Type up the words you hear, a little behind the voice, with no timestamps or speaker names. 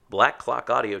Black Clock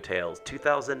Audio Tales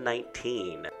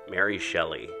 2019, Mary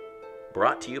Shelley.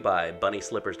 Brought to you by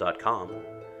BunnySlippers.com.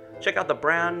 Check out the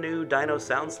brand new Dino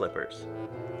Sound Slippers.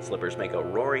 Slippers make a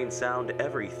roaring sound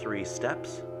every 3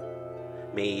 steps.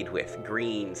 Made with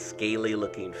green,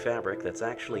 scaly-looking fabric that's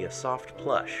actually a soft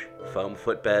plush. Foam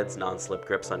footbeds, non-slip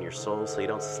grips on your soles so you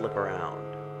don't slip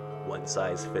around. One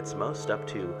size fits most, up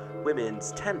to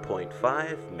women's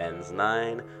 10.5, men's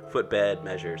 9. Footbed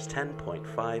measures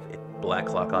 10.5. Black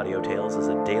Clock Audio Tales is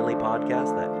a daily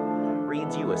podcast that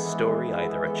reads you a story,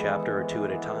 either a chapter or 2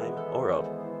 at a time, or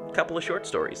a couple of short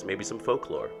stories, maybe some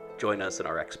folklore. Join us in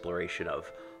our exploration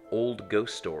of old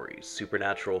ghost stories,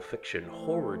 supernatural fiction,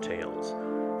 horror tales,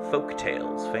 folk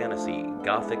tales, fantasy,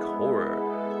 gothic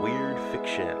horror, weird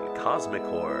fiction, cosmic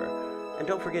horror. And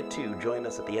don't forget to join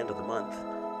us at the end of the month,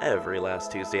 every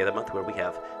last Tuesday of the month, where we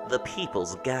have The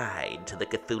People's Guide to the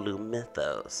Cthulhu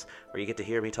Mythos, where you get to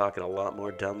hear me talking a lot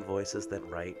more dumb voices than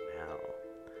right now.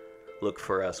 Look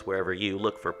for us wherever you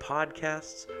look for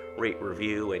podcasts, rate,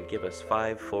 review, and give us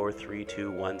 5, 4, 3,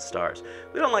 2, 1 stars.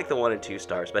 We don't like the 1 and 2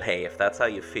 stars, but hey, if that's how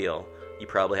you feel, you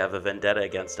probably have a vendetta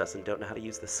against us and don't know how to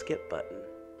use the skip button.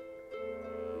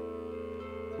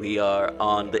 We are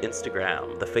on the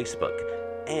Instagram, the Facebook,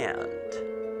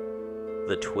 and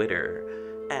the Twitter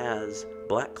as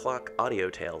Black Clock Audio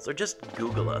Tales, or just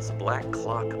Google us, Black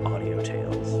Clock Audio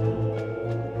Tales.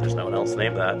 There's no one else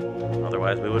named that,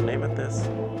 otherwise we would name it this.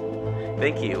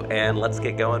 Thank you, and let's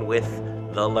get going with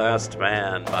The Last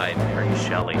Man by Mary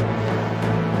Shelley.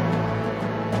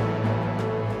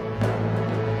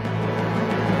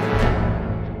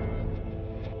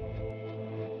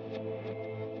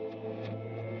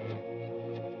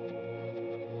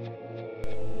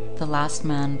 The Last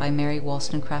Man by Mary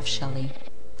Wollstonecraft Shelley,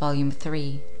 Volume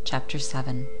 3, Chapter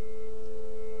 7.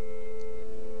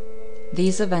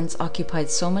 These events occupied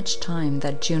so much time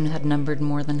that June had numbered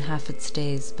more than half its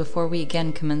days before we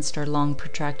again commenced our long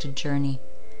protracted journey.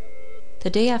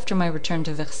 The day after my return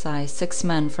to Versailles, 6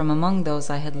 men from among those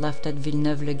I had left at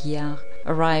Villeneuve-le-Guiard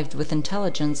arrived with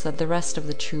intelligence that the rest of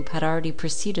the troop had already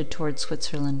proceeded toward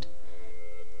Switzerland.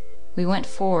 We went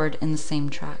forward in the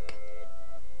same track.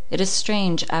 It is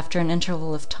strange, after an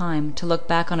interval of time, to look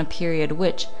back on a period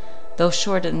which, though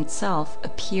short in itself,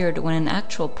 appeared, when in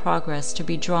actual progress, to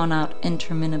be drawn out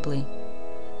interminably.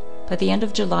 By the end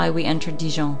of July we entered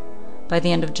Dijon. By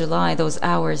the end of July those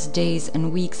hours, days,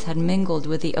 and weeks had mingled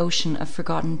with the ocean of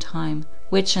forgotten time,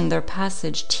 which in their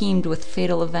passage teemed with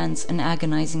fatal events and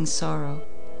agonizing sorrow.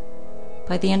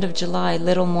 By the end of July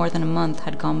little more than a month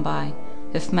had gone by,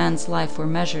 if man's life were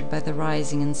measured by the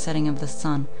rising and setting of the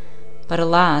sun. But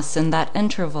alas, in that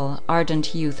interval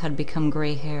ardent youth had become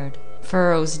grey-haired.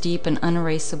 Furrows deep and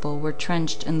unerasable were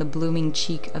trenched in the blooming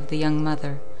cheek of the young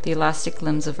mother. The elastic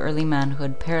limbs of early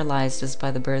manhood, paralyzed as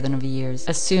by the burthen of years,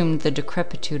 assumed the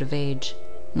decrepitude of age.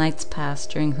 Nights passed,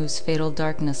 during whose fatal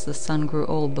darkness the sun grew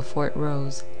old before it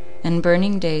rose, and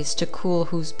burning days, to cool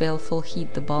whose baleful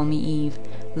heat the balmy eve,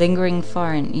 lingering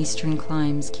far in eastern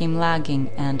climes, came lagging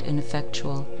and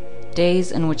ineffectual.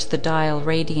 Days in which the dial,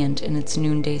 radiant in its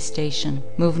noonday station,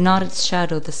 moved not its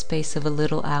shadow the space of a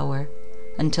little hour,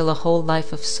 until a whole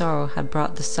life of sorrow had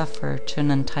brought the sufferer to an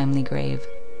untimely grave.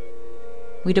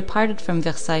 We departed from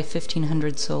Versailles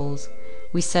 1,500 souls.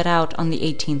 We set out on the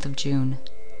 18th of June.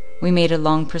 We made a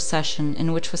long procession,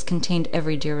 in which was contained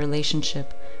every dear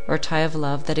relationship, or tie of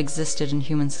love, that existed in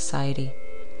human society.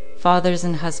 Fathers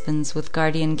and husbands, with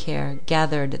guardian care,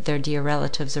 gathered their dear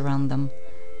relatives around them.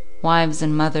 Wives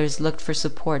and mothers looked for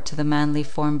support to the manly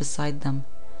form beside them,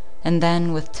 and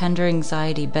then with tender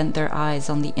anxiety bent their eyes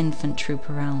on the infant troop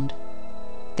around.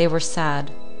 They were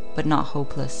sad, but not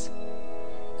hopeless.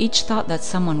 Each thought that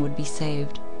someone would be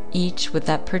saved, each, with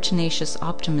that pertinacious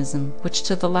optimism which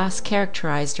to the last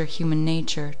characterized their human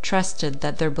nature, trusted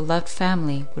that their beloved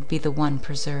family would be the one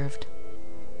preserved.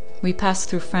 We passed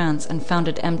through France and found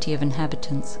it empty of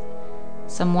inhabitants.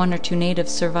 Some 1 or 2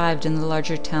 natives survived in the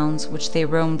larger towns, which they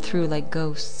roamed through like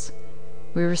ghosts.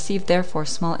 We received therefore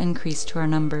small increase to our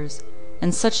numbers,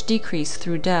 and such decrease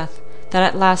through death, that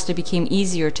at last it became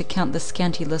easier to count the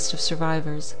scanty list of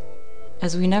survivors.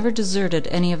 As we never deserted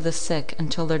any of the sick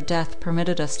until their death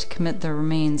permitted us to commit their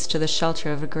remains to the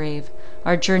shelter of a grave,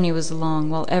 our journey was long,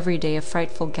 while every day a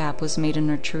frightful gap was made in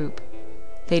our troop.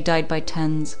 They died by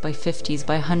 10s, by 50s,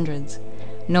 by 100s.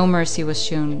 No mercy was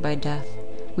shown by death.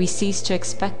 We ceased to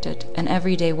expect it, and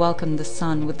every day welcomed the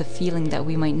sun with the feeling that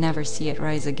we might never see it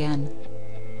rise again.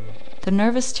 The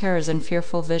nervous terrors and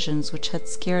fearful visions which had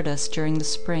scared us during the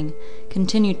spring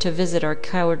continued to visit our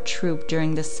coward troop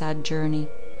during this sad journey.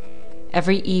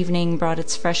 Every evening brought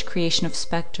its fresh creation of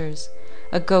spectres,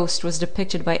 A ghost was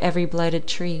depicted by every blighted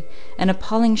tree, and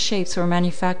appalling shapes were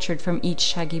manufactured from each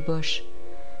shaggy bush.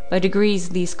 By degrees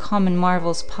these common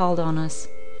marvels palled on us,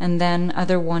 and then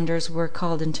other wonders were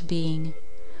called into being.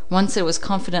 Once it was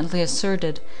confidently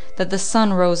asserted that the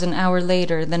sun rose an hour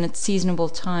later than its seasonable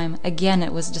time. Again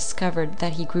it was discovered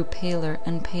that he grew paler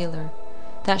and paler,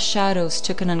 that shadows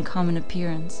took an uncommon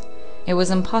appearance. It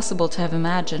was impossible to have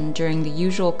imagined, during the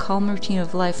usual calm routine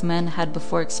of life men had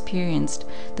before experienced,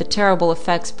 the terrible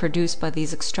effects produced by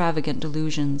these extravagant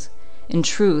delusions. In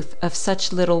truth, of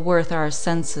such little worth are our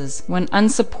senses, when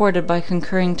unsupported by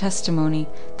concurring testimony,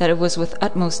 that it was with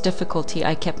utmost difficulty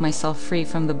I kept myself free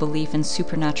from the belief in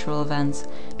supernatural events,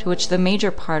 to which the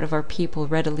major part of our people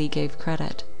readily gave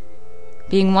credit.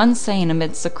 Being one sane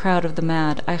amidst the crowd of the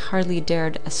mad, I hardly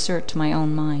dared assert to my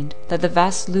own mind that the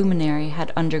vast luminary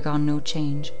had undergone no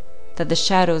change, that the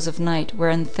shadows of night were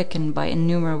unthickened by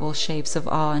innumerable shapes of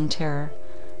awe and terror,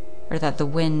 or that the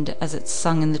wind, as it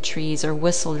sung in the trees or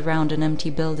whistled round an empty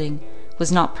building,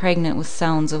 was not pregnant with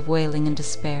sounds of wailing and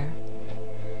despair.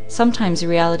 Sometimes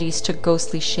realities took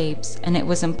ghostly shapes, and it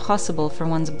was impossible for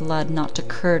one's blood not to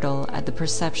curdle at the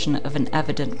perception of an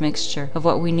evident mixture of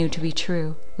what we knew to be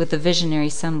true, with the visionary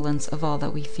semblance of all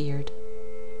that we feared.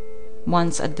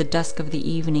 Once, at the dusk of the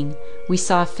evening, we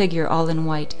saw a figure all in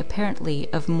white, apparently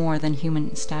of more than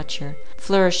human stature,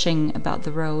 flourishing about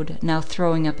the road, now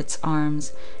throwing up its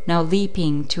arms, now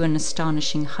leaping to an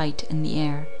astonishing height in the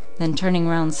air, then turning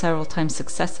round several times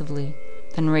successively,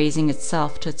 then raising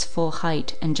itself to its full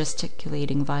height and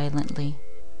gesticulating violently.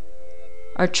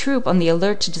 Our troop, on the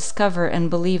alert to discover and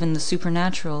believe in the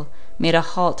supernatural, made a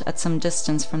halt at some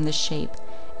distance from this shape,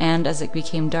 and as it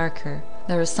became darker,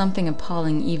 there was something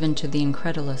appalling even to the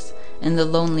incredulous in the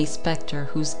lonely spectre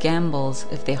whose gambols,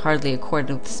 if they hardly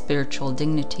accorded with spiritual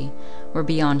dignity, were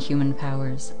beyond human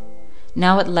powers.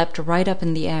 Now it leapt right up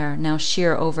in the air, now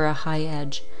sheer over a high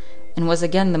edge, and was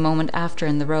again the moment after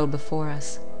in the road before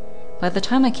us. By the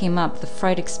time I came up, the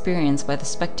fright experienced by the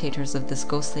spectators of this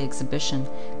ghostly exhibition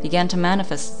began to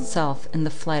manifest itself in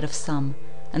the flight of some,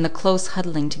 and the close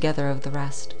huddling together of the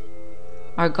rest.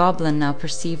 Our goblin now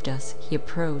perceived us. He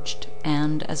approached,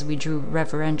 and, as we drew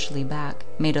reverentially back,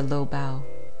 made a low bow.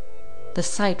 The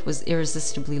sight was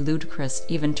irresistibly ludicrous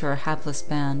even to our hapless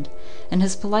band, and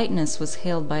his politeness was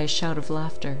hailed by a shout of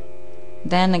laughter.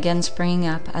 Then, again springing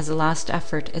up, as a last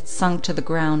effort, it sunk to the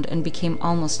ground and became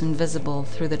almost invisible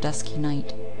through the dusky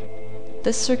night.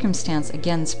 This circumstance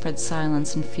again spread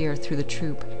silence and fear through the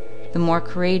troop. The more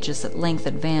courageous at length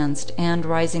advanced, and,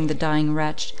 rising the dying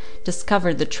wretch,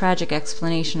 discovered the tragic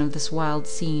explanation of this wild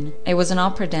scene. It was an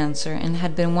opera dancer, and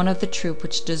had been one of the troop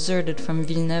which deserted from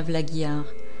Villeneuve-la-Guiard.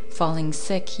 Falling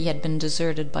sick, he had been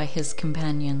deserted by his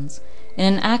companions. In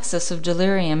an access of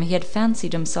delirium he had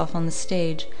fancied himself on the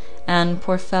stage, and,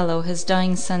 poor fellow, his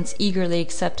dying sense eagerly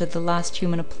accepted the last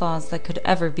human applause that could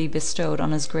ever be bestowed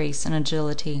on his grace and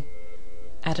agility.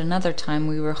 At another time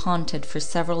we were haunted for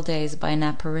several days by an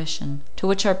apparition, to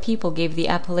which our people gave the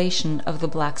appellation of the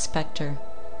Black Spectre.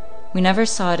 We never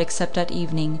saw it except at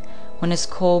evening, when his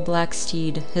coal-black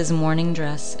steed, his mourning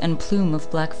dress, and plume of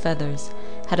black feathers,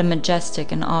 had a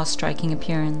majestic and awe-striking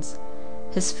appearance.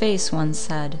 His face, one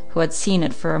said, who had seen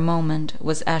it for a moment,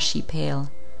 was ashy pale.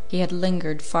 He had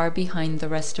lingered far behind the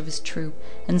rest of his troop,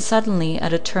 and suddenly,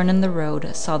 at a turn in the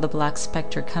road, saw the Black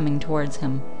Spectre coming towards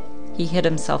him. He hid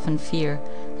himself in fear,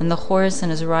 and the horse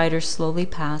and his rider slowly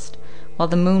passed, while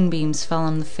the moonbeams fell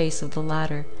on the face of the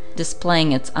latter,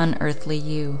 displaying its unearthly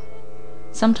hue.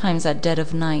 Sometimes at dead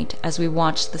of night, as we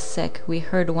watched the sick, we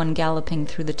heard one galloping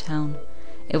through the town.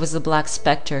 It was the Black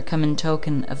Spectre come in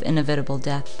token of inevitable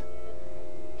death.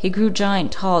 He grew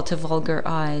giant tall to vulgar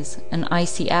eyes. An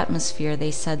icy atmosphere, they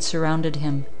said, surrounded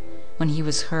him. When he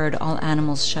was heard, all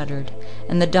animals shuddered,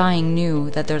 and the dying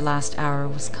knew that their last hour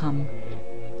was come.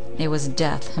 It was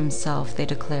Death himself, they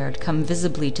declared, come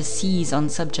visibly to seize on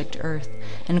subject earth,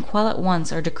 and quell at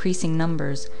once our decreasing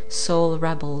numbers, sole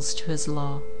rebels to his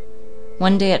law.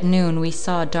 One day at noon we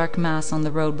saw a dark mass on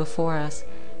the road before us,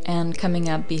 and, coming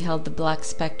up, beheld the Black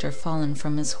Spectre fallen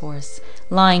from his horse,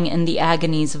 lying in the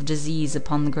agonies of disease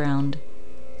upon the ground.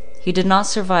 He did not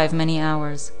survive many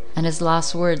hours, and his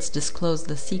last words disclosed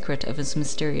the secret of his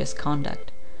mysterious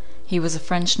conduct. He was a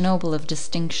French noble of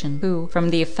distinction, who, from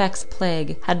the effects of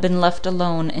plague, had been left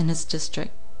alone in his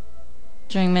district.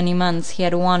 During many months he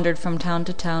had wandered from town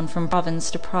to town, from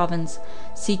province to province,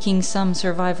 seeking some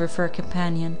survivor for a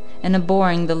companion, and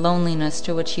abhorring the loneliness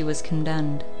to which he was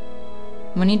condemned.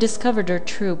 When he discovered our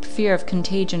troop, fear of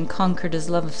contagion conquered his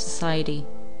love of society.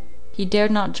 He He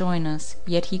dared not join us,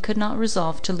 yet he could not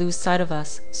resolve to lose sight of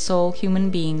us, sole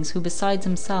human beings who besides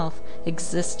himself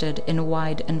existed in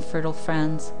wide and fertile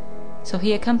France. So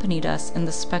he accompanied us in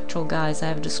the spectral guise I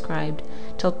have described,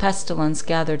 till pestilence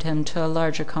gathered him to a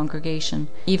larger congregation,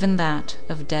 even that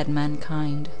of dead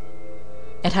mankind.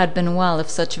 It had been well if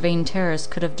such vain terrors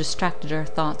could have distracted our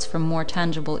thoughts from more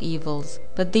tangible evils,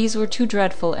 but these were too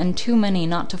dreadful and too many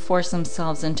not to force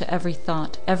themselves into every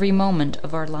thought, every moment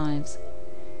of our lives.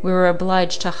 We were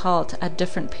obliged to halt at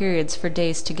different periods for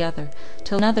days together,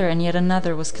 till another and yet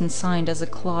another was consigned as a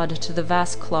clod to the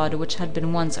vast clod which had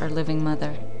been once our living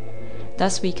mother.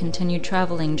 Thus we continued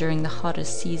travelling during the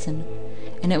hottest season,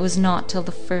 and it was not till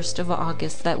the 1st of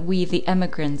August that we, the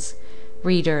emigrants,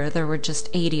 reader, there were just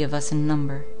 80 of us in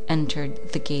number,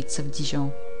 entered the gates of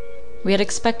Dijon. We had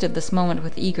expected this moment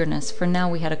with eagerness, for now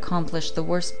we had accomplished the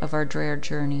worst of our drear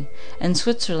journey, and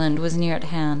Switzerland was near at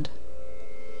hand.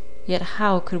 Yet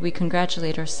how could we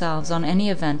congratulate ourselves on any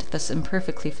event thus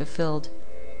imperfectly fulfilled?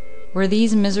 Were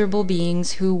these miserable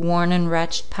beings who, worn and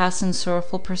wretched, pass in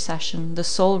sorrowful procession, the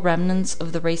sole remnants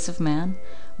of the race of man,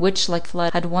 which, like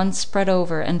flood, had once spread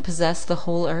over and possessed the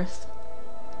whole earth?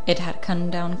 It had come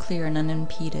down clear and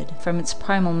unimpeded from its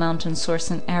primal mountain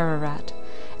source in Ararat,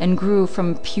 and grew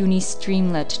from a puny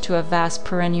streamlet to a vast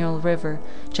perennial river,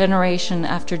 generation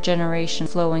after generation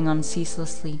flowing on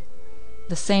ceaselessly.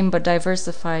 The same but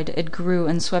diversified, it grew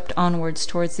and swept onwards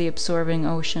towards the absorbing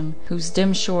ocean, whose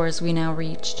dim shores we now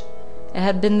reached. It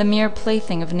had been the mere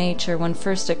plaything of nature when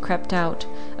first it crept out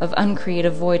of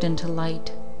uncreative void into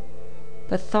light.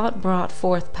 But thought brought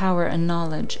forth power and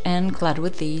knowledge, and, clad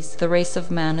with these, the race of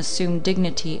man assumed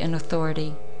dignity and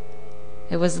authority.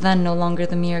 It was then no longer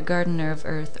the mere gardener of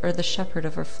earth, or the shepherd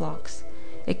of her flocks.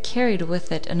 It carried with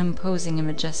it an imposing and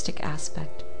majestic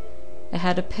aspect. It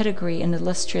had a pedigree and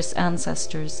illustrious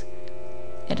ancestors.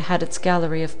 It had its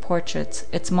gallery of portraits,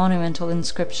 its monumental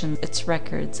inscriptions, its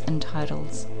records and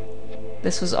titles.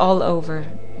 This was all over,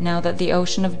 now that the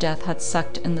ocean of death had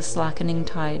sucked in the slackening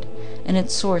tide, and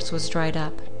its source was dried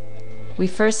up. We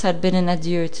first had bidden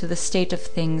adieu to the state of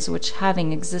things which,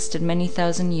 having existed many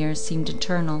thousand years, seemed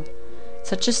eternal.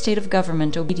 Such a state of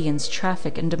government, obedience,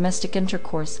 traffic, and domestic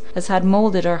intercourse as had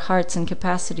moulded our hearts and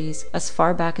capacities as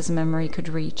far back as memory could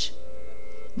reach.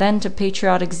 Then to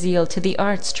patriotic zeal, to the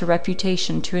arts, to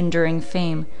reputation, to enduring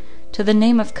fame, to the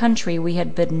name of country we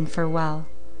had bidden farewell.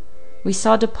 We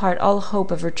saw depart all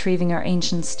hope of retrieving our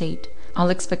ancient state, all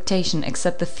expectation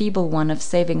except the feeble one of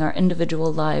saving our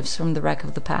individual lives from the wreck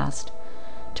of the past.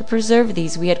 To preserve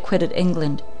these we had quitted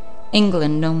England.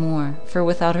 England no more, for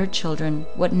without her children,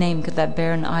 what name could that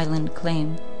barren island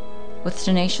claim? With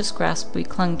tenacious grasp we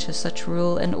clung to such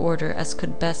rule and order as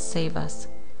could best save us,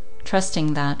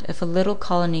 trusting that, if a little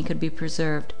colony could be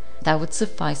preserved, that would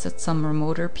suffice at some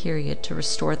remoter period to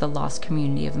restore the lost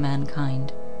community of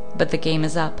mankind. But the game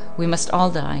is up. We must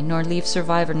all die, nor leave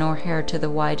survivor nor heir to the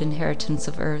wide inheritance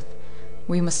of earth.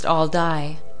 We must all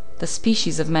die. The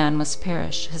species of man must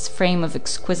perish, his frame of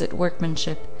exquisite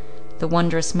workmanship, the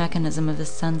wondrous mechanism of his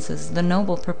senses, the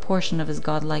noble proportion of his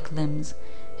godlike limbs,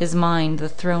 his mind, the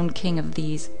throned king of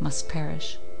these, must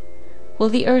perish. Will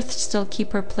the earth still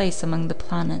keep her place among the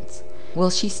planets?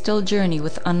 Will she still journey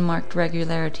with unmarked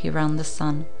regularity round the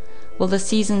sun? Will the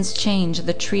seasons change,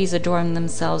 the trees adorn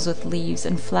themselves with leaves,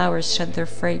 and flowers shed their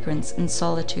fragrance in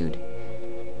solitude?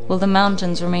 Will the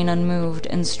mountains remain unmoved,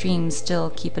 and streams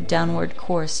still keep a downward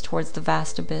course towards the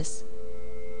vast abyss?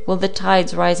 Will the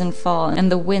tides rise and fall,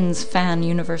 and the winds fan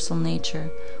universal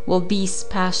nature? Will beasts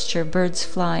pasture, birds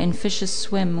fly, and fishes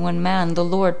swim, when man, the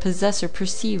Lord, possessor,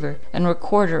 perceiver, and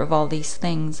recorder of all these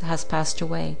things, has passed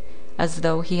away, as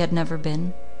though he had never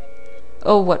been?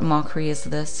 Oh, what mockery is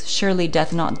this! Surely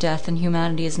death not death, and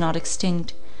humanity is not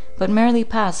extinct, but merely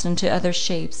passed into other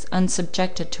shapes,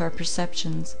 unsubjected to our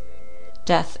perceptions.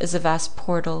 Death is a vast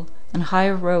portal, and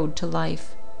higher road to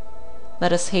life.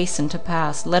 Let us hasten to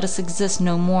pass, let us exist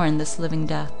no more in this living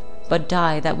death, but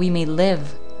die that we may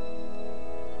live.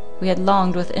 We had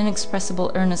longed with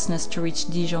inexpressible earnestness to reach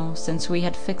Dijon, since we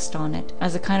had fixed on it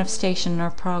as a kind of station in our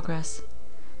progress.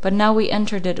 But now we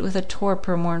entered it with a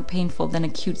torpor more painful than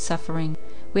acute suffering.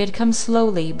 We had come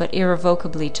slowly but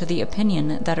irrevocably to the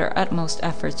opinion that our utmost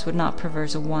efforts would not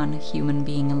preserve one human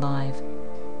being alive.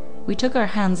 We took our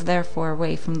hands therefore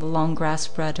away from the long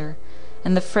grasped rudder,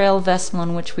 and the frail vessel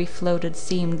on which we floated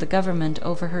seemed, the government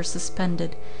over her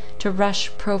suspended, to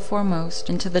rush pro foremost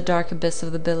into the dark abyss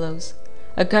of the billows.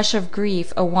 A gush of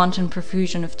grief, a wanton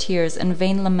profusion of tears, and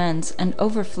vain laments, and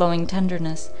overflowing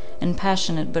tenderness, and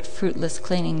passionate but fruitless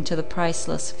clinging to the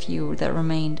priceless few that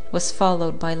remained, was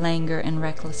followed by languor and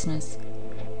recklessness.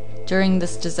 During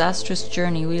this disastrous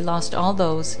journey we lost all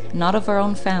those, not of our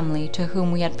own family, to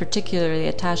whom we had particularly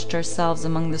attached ourselves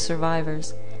among the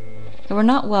survivors. It were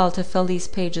not well to fill these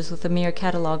pages with a mere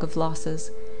catalogue of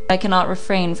losses. I cannot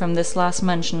refrain from this last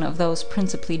mention of those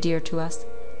principally dear to us.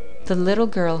 The little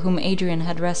girl whom Adrian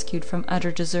had rescued from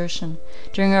utter desertion,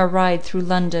 during our ride through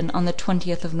London on the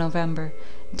 20th of November,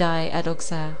 died at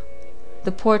Auxerre.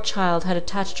 The poor child had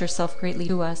attached herself greatly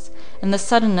to us, and the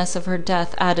suddenness of her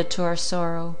death added to our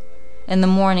sorrow. In the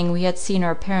morning we had seen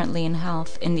her apparently in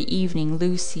health. In the evening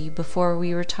Lucy, before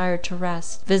we retired to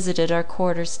rest, visited our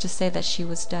quarters to say that she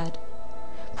was dead.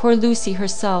 Poor Lucy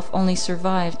herself only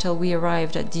survived till we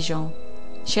arrived at Dijon.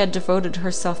 She had devoted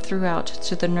herself throughout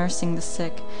to the nursing the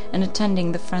sick and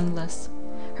attending the friendless.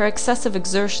 Her excessive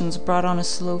exertions brought on a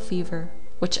slow fever,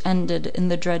 which ended in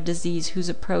the dread disease whose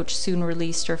approach soon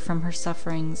released her from her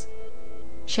sufferings.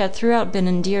 She had throughout been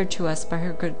endeared to us by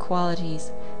her good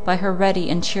qualities, by her ready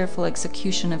and cheerful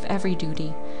execution of every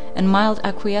duty, and mild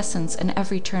acquiescence in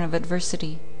every turn of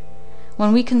adversity.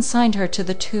 When we consigned her to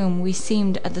the tomb, we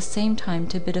seemed at the same time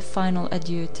to bid a final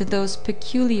adieu to those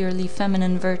peculiarly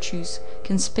feminine virtues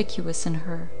conspicuous in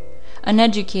her.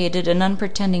 Uneducated and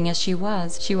unpretending as she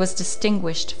was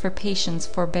distinguished for patience,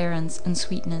 forbearance, and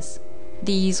sweetness.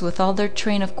 These, with all their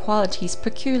train of qualities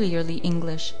peculiarly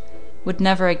English, would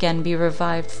never again be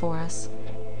revived for us.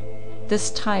 This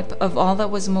type of all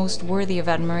that was most worthy of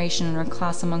admiration in her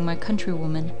class among my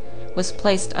countrywomen was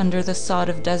placed under the sod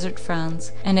of desert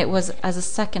France, and it was as a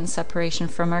second separation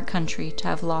from our country to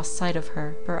have lost sight of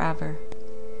her for ever.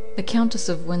 The Countess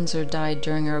of Windsor died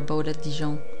during our abode at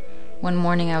Dijon. One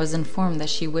morning I was informed that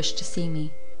she wished to see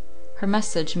me. Her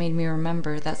message made me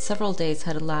remember that several days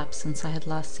had elapsed since I had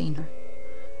last seen her.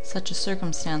 Such a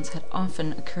circumstance had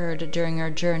often occurred during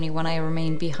our journey when I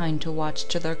remained behind to watch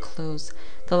to their close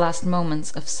the last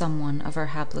moments of some one of our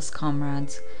hapless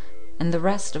comrades, and the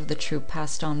rest of the troop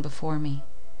passed on before me.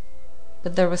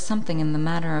 But there was something in the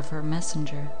manner of her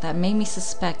messenger that made me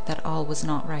suspect that all was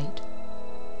not right.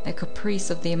 A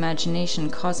caprice of the imagination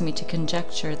caused me to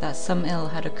conjecture that some ill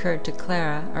had occurred to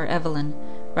Clara or Evelyn,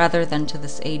 rather than to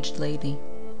this aged lady.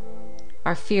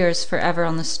 Our fears, for ever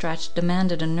on the stretch,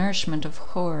 demanded a nourishment of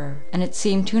horror, and it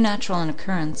seemed too natural an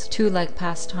occurrence, too like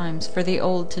past times, for the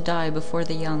old to die before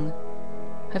the young.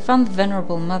 I found the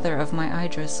venerable mother of my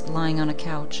Idris lying on a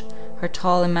couch, her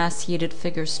tall emaciated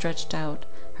figure stretched out,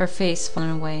 her face fallen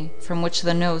away, from which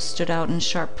the nose stood out in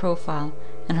sharp profile,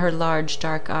 and her large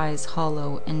dark eyes,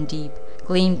 hollow and deep,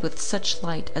 gleamed with such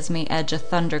light as may edge a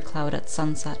thunder cloud at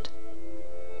sunset.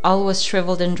 All was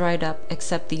shrivelled and dried up,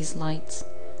 except these lights.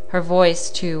 Her voice,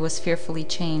 too, was fearfully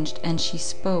changed, and she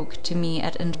spoke to me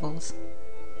at intervals.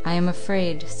 "I am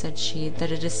afraid," said she,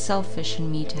 "that it is selfish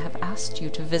in me to have asked you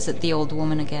to visit the old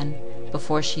woman again,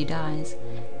 before she dies,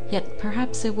 yet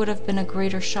perhaps it would have been a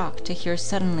greater shock to hear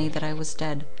suddenly that I was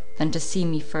dead, than to see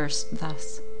me first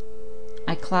thus."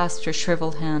 I clasped her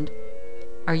shrivelled hand.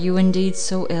 "Are you indeed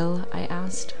so ill?" I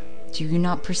asked. "Do you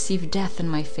not perceive death in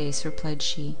my face?" replied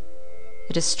she.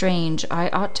 "It is strange, I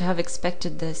ought to have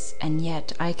expected this, and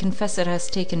yet I confess it has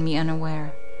taken me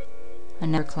unaware. I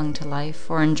never clung to life,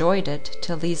 or enjoyed it,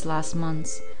 till these last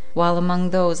months, while among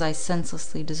those I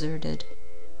senselessly deserted.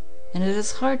 And it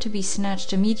is hard to be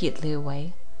snatched immediately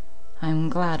away. I am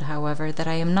glad, however, that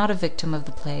I am not a victim of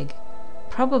the plague.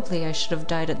 Probably I should have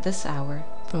died at this hour,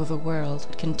 though the world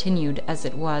continued as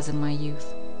it was in my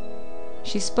youth."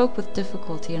 She spoke with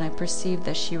difficulty, and I perceived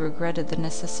that she regretted the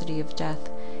necessity of death,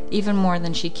 even more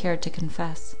than she cared to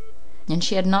confess, and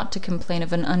she had not to complain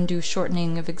of an undue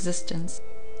shortening of existence.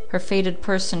 Her faded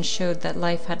person showed that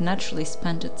life had naturally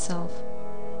spent itself.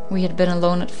 We had been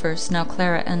alone at first, now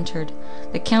Clara entered.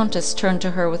 The Countess turned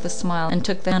to her with a smile, and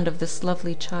took the hand of this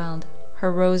lovely child.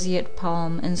 Her roseate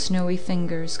palm and snowy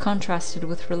fingers contrasted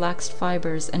with relaxed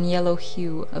fibres and yellow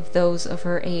hue of those of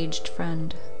her aged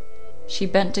friend. She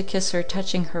bent to kiss her,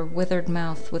 touching her withered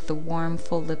mouth with the warm,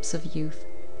 full lips of youth.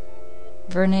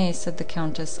 "Verney," said the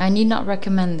Countess, "I need not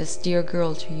recommend this dear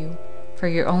girl to you. For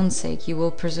your own sake you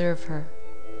will preserve her.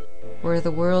 Were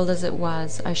the world as it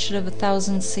was, I should have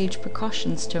 1,000 sage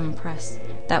precautions to impress,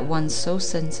 that one so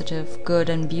sensitive, good,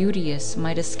 and beauteous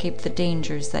might escape the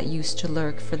dangers that used to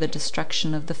lurk for the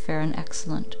destruction of the fair and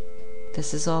excellent.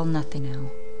 This is all nothing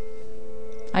now.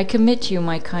 I commit you,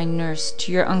 my kind nurse,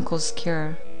 to your uncle's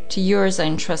cure. To yours I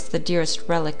entrust the dearest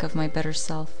relic of my better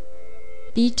self.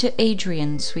 Be to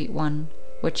Adrian, sweet one,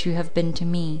 what you have been to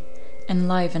me.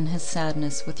 Enliven his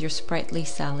sadness with your sprightly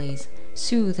sallies.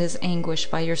 Soothe his anguish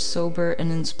by your sober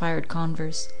and inspired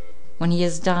converse. When he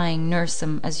is dying, nurse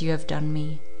him as you have done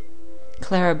me."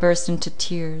 Clara burst into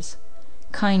tears.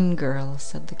 "Kind girl,"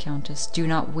 said the Countess, "do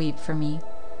not weep for me.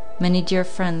 Many dear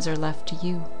friends are left to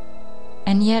you."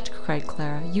 "And yet," cried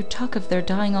Clara, "you talk of their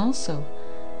dying also.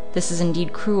 This is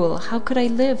indeed cruel. How could I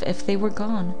live if they were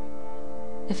gone?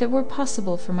 If it were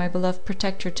possible for my beloved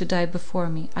protector to die before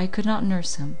me, I could not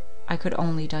nurse him. I could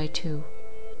only die too."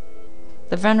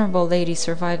 The venerable lady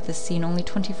survived this scene only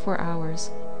 24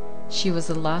 hours. She was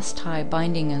the last tie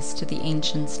binding us to the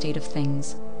ancient state of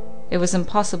things. It was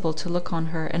impossible to look on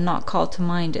her and not call to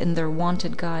mind in their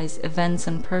wonted guise events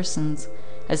and persons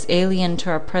as alien to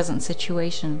our present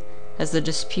situation as the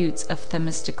disputes of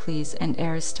Themistocles and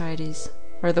Aristides,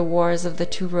 or the wars of the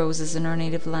two roses in our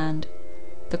native land.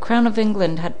 The crown of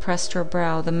England had pressed her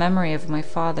brow the memory of my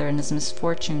father and his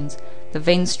misfortunes, the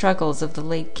vain struggles of the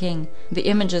late king, the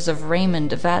images of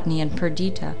Raymond, Evadne, and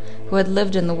Perdita, who had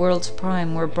lived in the world's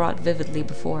prime, were brought vividly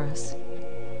before us.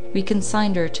 We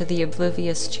consigned her to the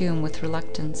oblivious tomb with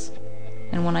reluctance,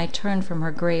 and when I turned from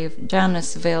her grave,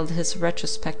 Janus veiled his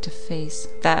retrospective face,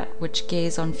 that which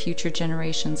gaze on future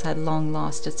generations had long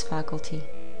lost its faculty.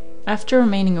 After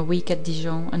remaining a week at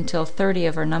Dijon, until 30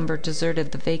 of our number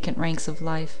deserted the vacant ranks of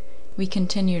life, we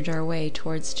continued our way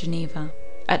towards Geneva.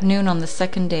 At noon on the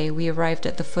second day we arrived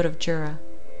at the foot of Jura.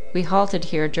 We halted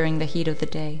here during the heat of the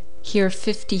day. Here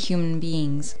 50 human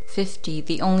beings, 50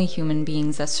 the only human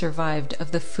beings that survived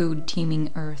of the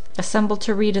food-teeming earth, assembled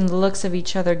to read in the looks of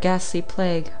each other ghastly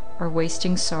plague, or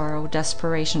wasting sorrow,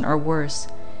 desperation, or worse,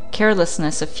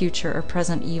 carelessness of future or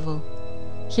present evil.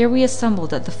 Here we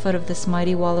assembled at the foot of this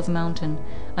mighty wall of mountain,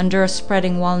 under a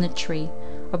spreading walnut tree.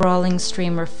 A brawling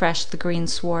stream refreshed the green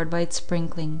sward by its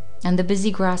sprinkling, and the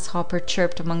busy grasshopper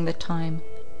chirped among the thyme.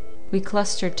 We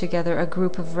clustered together a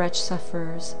group of wretched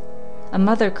sufferers. A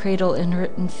mother cradled in her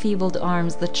enfeebled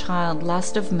arms the child,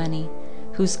 last of many,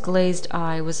 whose glazed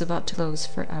eye was about to close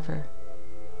forever.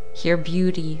 Here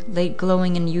beauty, late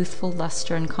glowing in youthful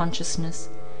lustre and consciousness,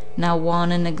 now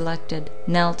wan and neglected,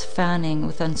 knelt fanning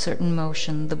with uncertain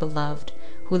motion the beloved,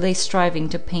 who lay striving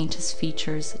to paint his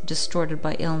features, distorted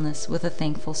by illness, with a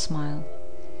thankful smile.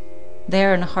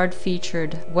 There a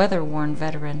hard-featured, weather-worn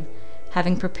veteran,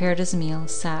 having prepared his meal,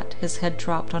 sat, his head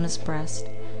dropped on his breast,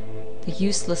 the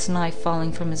useless knife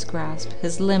falling from his grasp,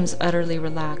 his limbs utterly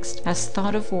relaxed, as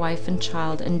thought of wife and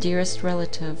child and dearest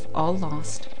relative, all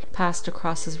lost, passed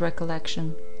across his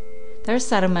recollection. There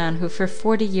sat a man who for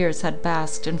 40 years had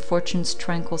basked in fortune's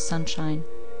tranquil sunshine.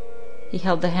 He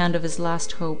held the hand of his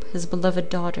last hope, his beloved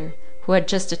daughter, who had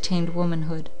just attained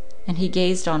womanhood, and he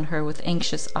gazed on her with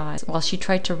anxious eyes, while she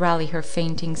tried to rally her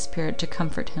fainting spirit to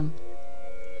comfort him.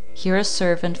 Here a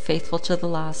servant, faithful to the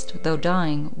last, though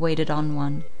dying, waited on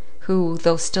one, who,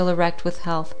 though still erect with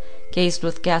health, gazed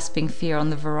with gasping fear on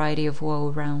the variety of woe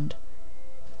around.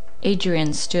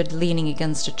 Adrian stood leaning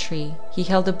against a tree. He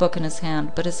held a book in his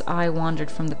hand, but his eye wandered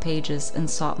from the pages and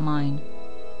sought mine.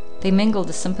 They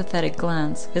mingled a sympathetic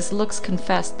glance. His looks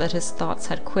confessed that his thoughts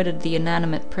had quitted the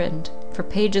inanimate print, for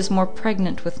pages more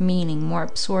pregnant with meaning, more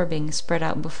absorbing, spread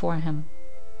out before him.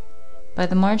 By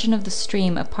the margin of the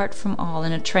stream, apart from all,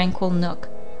 in a tranquil nook,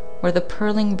 where the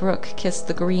purling brook kissed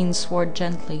the green sward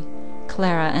gently,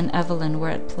 Clara and Evelyn were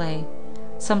at play,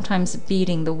 sometimes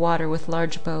beating the water with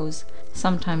large bows,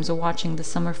 sometimes watching the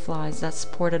summer flies that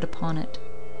sported upon it.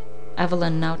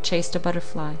 Evelyn now chased a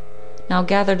butterfly, now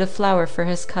gathered a flower for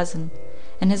his cousin,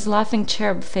 and his laughing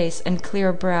cherub face and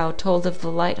clear brow told of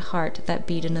the light heart that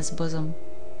beat in his bosom.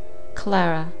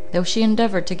 Clara, though she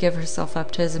endeavoured to give herself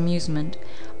up to his amusement,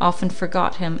 often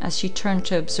forgot him as she turned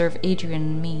to observe Adrian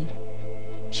and me.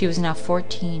 She was now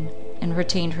 14, and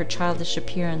retained her childish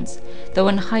appearance. Though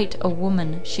in height a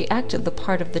woman, she acted the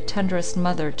part of the tenderest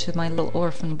mother to my little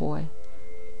orphan boy.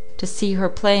 To see her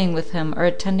playing with him, or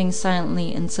attending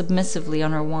silently and submissively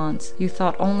on her wants, you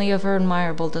thought only of her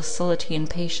admirable docility and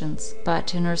patience,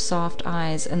 but in her soft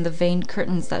eyes and the veined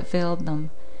curtains that veiled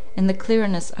them, in the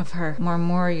clearness of her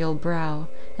marmoreal brow,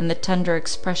 and the tender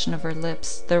expression of her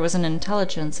lips, there was an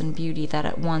intelligence and beauty that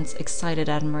at once excited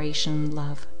admiration and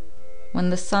love. When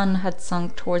the sun had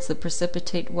sunk towards the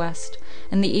precipitate west,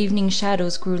 and the evening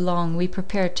shadows grew long, we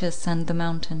prepared to ascend the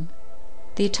mountain.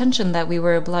 The attention that we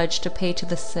were obliged to pay to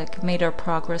the sick made our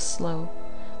progress slow.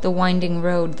 The winding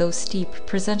road, though steep,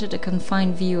 presented a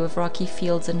confined view of rocky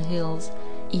fields and hills,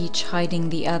 each hiding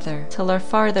the other, till our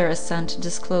farther ascent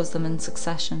disclosed them in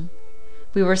succession.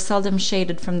 We were seldom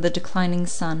shaded from the declining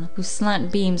sun, whose slant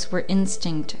beams were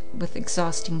instinct with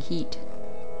exhausting heat.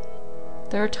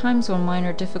 There are times when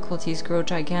minor difficulties grow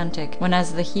gigantic, when,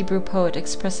 as the Hebrew poet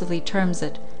expressively terms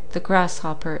it, the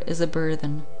grasshopper is a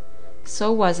burthen.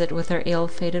 So was it with our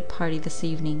ill-fated party this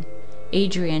evening.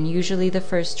 Adrian, usually the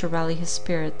first to rally his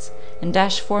spirits, and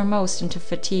dash foremost into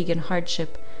fatigue and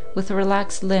hardship, with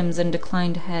relaxed limbs and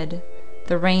declined head,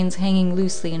 The reins hanging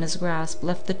loosely in his grasp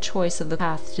left the choice of the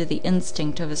path to the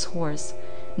instinct of his horse,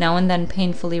 now and then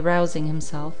painfully rousing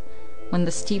himself, when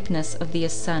the steepness of the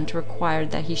ascent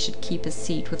required that he should keep his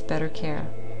seat with better care.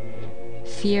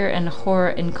 Fear and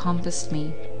horror encompassed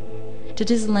me. Did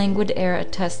his languid air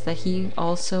attest that he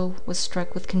also was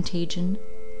struck with contagion?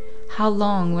 How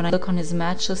long, when I look on his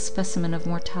matchless specimen of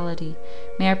mortality,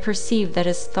 may I perceive that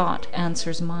his thought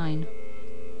answers mine?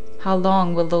 How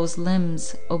long will those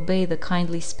limbs obey the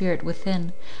kindly spirit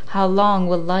within? How long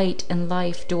will light and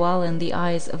life dwell in the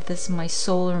eyes of this my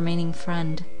sole remaining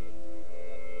friend?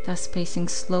 Thus pacing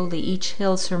slowly, each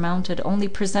hill surmounted only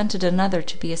presented another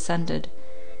to be ascended.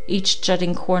 Each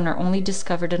jutting corner only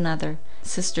discovered another,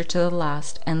 sister to the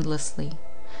last, endlessly.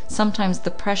 Sometimes the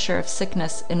pressure of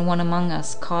sickness in one among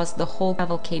us caused the whole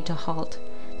cavalcade to halt.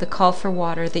 The call for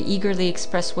water, the eagerly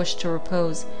expressed wish to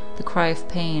repose, the cry of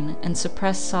pain, and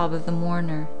suppressed sob of the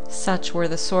mourner, such were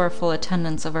the sorrowful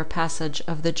attendants of our passage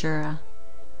of the Jura.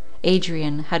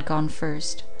 Adrian had gone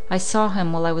first. I saw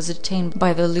him while I was detained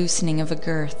by the loosening of a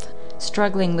girth,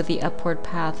 struggling with the upward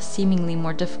path, seemingly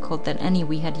more difficult than any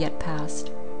we had yet passed.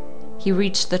 He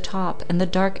reached the top, and the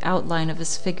dark outline of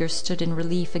his figure stood in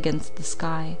relief against the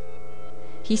sky.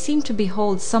 He seemed to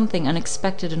behold something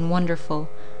unexpected and wonderful,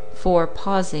 for,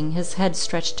 pausing, his head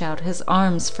stretched out, his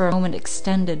arms for a moment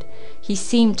extended, he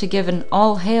seemed to give an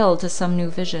all hail to some new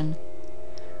vision.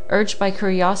 Urged by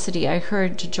curiosity, I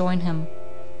hurried to join him.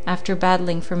 After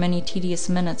battling for many tedious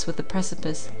minutes with the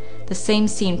precipice, the same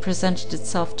scene presented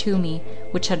itself to me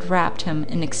which had wrapped him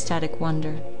in ecstatic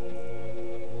wonder.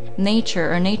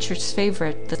 Nature, or nature's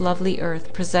favourite, the lovely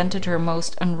earth, presented her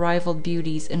most unrivalled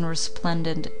beauties in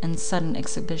resplendent and sudden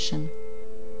exhibition.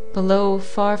 Below,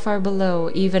 far, far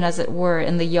below, even as it were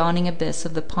in the yawning abyss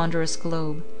of the ponderous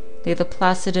globe, lay the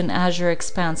placid and azure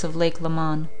expanse of Lake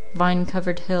Leman.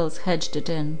 Vine-covered hills hedged it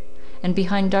in, and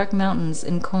behind dark mountains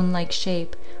in cone-like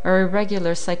shape, our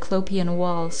irregular cyclopean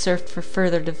wall served for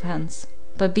further defence.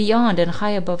 But beyond and high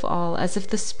above all, as if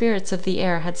the spirits of the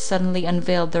air had suddenly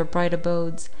unveiled their bright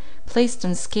abodes, placed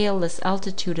in scaleless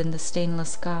altitude in the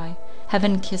stainless sky,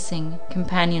 heaven-kissing,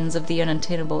 companions of the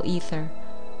unattainable ether,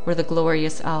 were the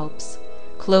glorious Alps,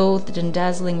 clothed in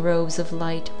dazzling robes of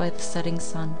light by the setting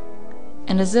sun.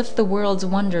 And as if the world's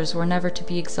wonders were never to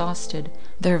be exhausted,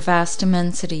 their vast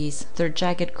immensities, their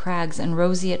jagged crags and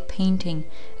roseate painting,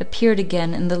 appeared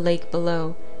again in the lake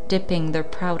below, dipping their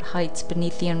proud heights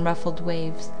beneath the unruffled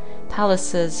waves,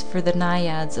 palaces for the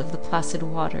naiads of the placid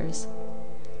waters.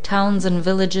 Towns and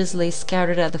villages lay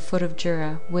scattered at the foot of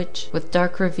Jura, which, with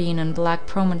dark ravine and black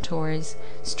promontories,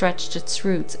 stretched its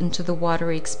roots into the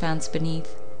watery expanse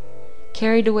beneath.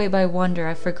 Carried away by wonder,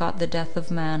 I forgot the death of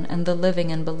man, and the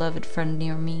living and beloved friend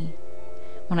near me.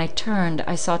 When I turned,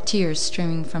 I saw tears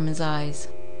streaming from his eyes.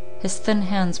 His thin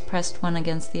hands pressed one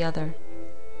against the other,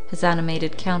 his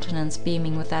animated countenance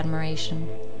beaming with admiration.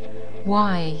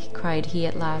 "Why," cried he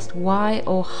at last, "why,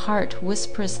 O heart,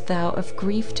 whisperest thou of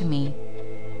grief to me?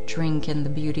 Drink in the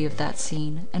beauty of that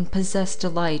scene, and possess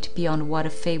delight beyond what a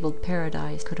fabled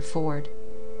paradise could afford."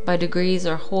 By degrees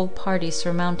our whole party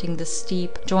surmounting the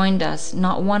steep joined us,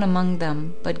 not one among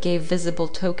them but gave visible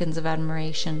tokens of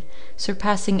admiration,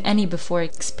 surpassing any before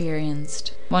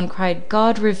experienced. One cried,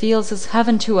 "God reveals his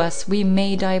heaven to us, we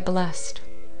may die blessed."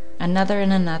 Another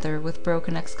and another, with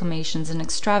broken exclamations and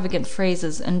extravagant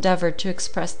phrases, endeavoured to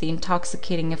express the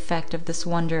intoxicating effect of this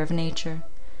wonder of nature.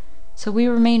 So we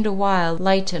remained a while,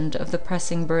 lightened of the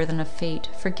pressing burthen of fate,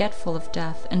 forgetful of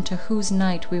death, into whose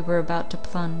night we were about to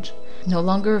plunge, no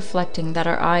longer reflecting that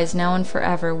our eyes now and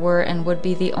forever were and would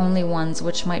be the only ones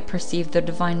which might perceive the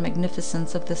divine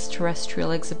magnificence of this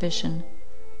terrestrial exhibition.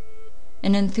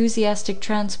 An enthusiastic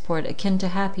transport akin to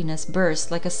happiness burst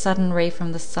like a sudden ray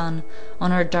from the sun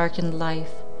on our darkened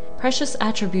life, precious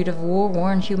attribute of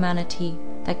war-worn humanity,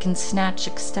 that can snatch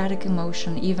ecstatic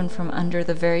emotion even from under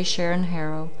the very Sharon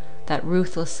harrow that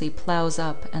ruthlessly ploughs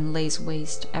up and lays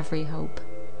waste every hope.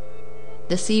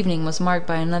 This evening was marked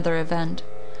by another event.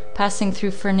 Passing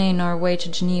through Ferney on our way to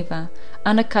Geneva,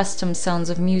 unaccustomed sounds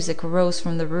of music arose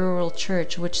from the rural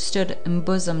church which stood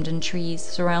embosomed in trees,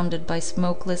 surrounded by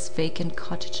smokeless, vacant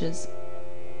cottages.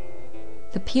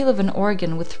 The peal of an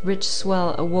organ with rich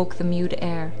swell awoke the mute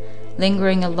air,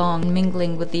 lingering along and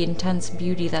mingling with the intense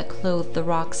beauty that clothed the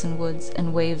rocks and woods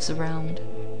and waves around.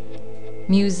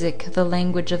 Music, the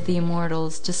language of the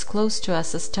immortals, disclosed to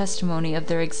us as testimony of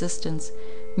their existence.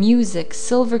 Music,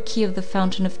 silver key of the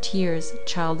fountain of tears,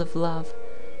 child of love,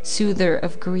 soother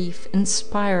of grief,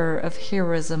 inspirer of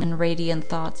heroism and radiant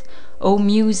thoughts. O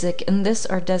music, in this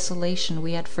our desolation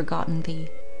we had forgotten thee.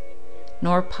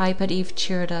 Nor pipe at eve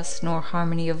cheered us, nor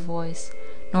harmony of voice,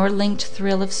 nor linked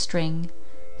thrill of string,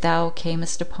 Thou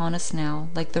camest upon us now,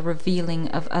 like the revealing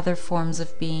of other forms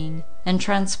of being, and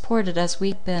transported as we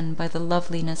had been by the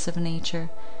loveliness of nature,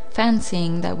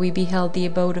 fancying that we beheld the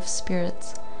abode of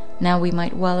spirits, now we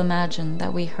might well imagine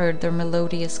that we heard their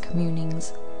melodious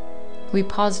communings. We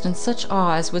paused in such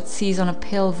awe as would seize on a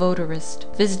pale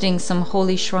votarist, visiting some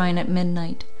holy shrine at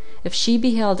midnight, if she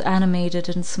beheld animated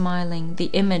and smiling the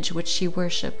image which she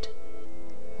worshipped.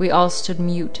 We all stood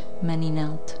mute, many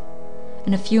knelt.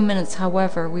 In a few minutes,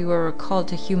 however, we were recalled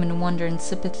to human wonder and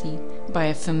sympathy by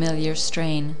a familiar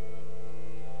strain.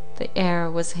 The air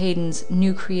was Haydn's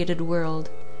new created world,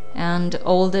 and,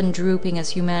 old and drooping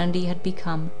as humanity had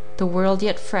become, the world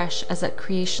yet fresh as at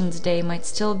creation's day might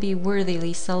still be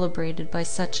worthily celebrated by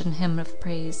such an hymn of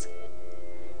praise.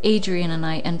 Adrian and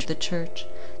I entered the church.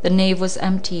 The nave was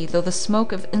empty, though the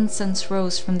smoke of incense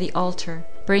rose from the altar,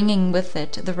 bringing with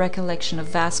it the recollection of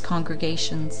vast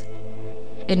congregations.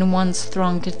 In once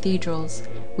thronged cathedrals,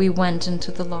 we went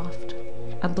into the loft.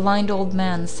 A blind old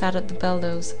man sat at the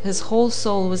bellows, his whole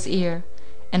soul was ear,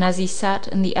 and as he sat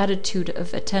in the attitude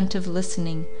of attentive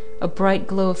listening, a bright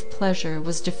glow of pleasure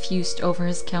was diffused over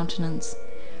his countenance,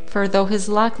 for though his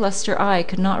lacklustre eye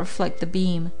could not reflect the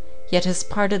beam, yet his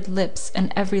parted lips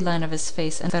and every line of his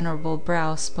face and venerable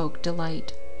brow spoke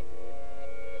delight.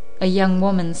 A young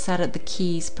woman sat at the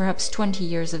keys, perhaps 20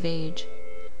 years of age.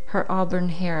 Her auburn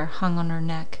hair hung on her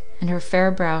neck, and her fair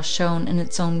brow shone in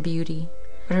its own beauty,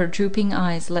 but her drooping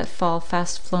eyes let fall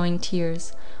fast-flowing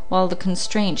tears, while the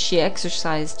constraint she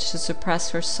exercised to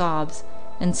suppress her sobs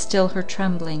and still her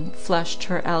trembling flushed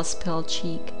her else pale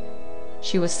cheek.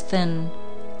 She was thin.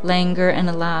 Languor and,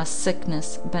 alas,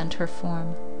 sickness bent her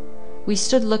form. We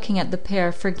stood looking at the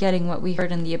pair, forgetting what we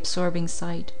heard in the absorbing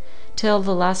sight, till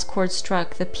the last chord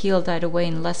struck, the peal died away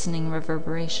in lessening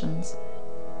reverberations.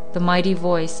 The mighty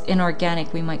voice,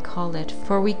 inorganic we might call it,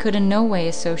 for we could in no way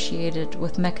associate it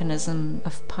with mechanism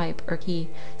of pipe or key,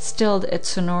 stilled its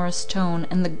sonorous tone,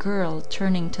 and the girl,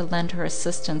 turning to lend her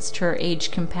assistance to her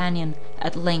aged companion,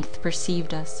 at length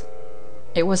perceived us.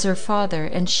 It was her father,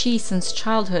 and she, since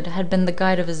childhood, had been the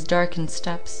guide of his darkened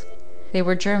steps. They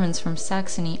were Germans from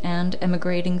Saxony, and,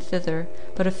 emigrating thither,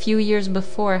 but a few years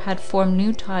before, had formed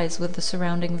new ties with the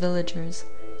surrounding villagers.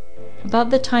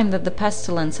 About the time that the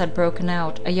pestilence had broken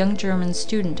out, a young German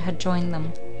student had joined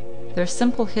them. Their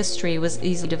simple history was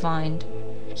easily divined.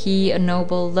 He, a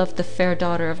noble, loved the fair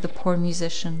daughter of the poor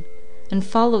musician, and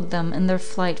followed them in their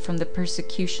flight from the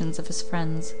persecutions of his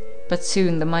friends. But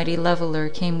soon the mighty leveller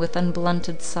came with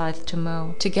unblunted scythe to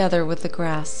mow, together with the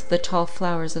grass, the tall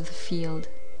flowers of the field.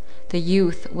 The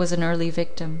youth was an early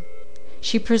victim.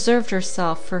 She preserved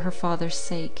herself for her father's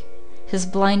sake. His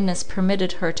blindness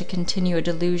permitted her to continue a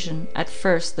delusion, at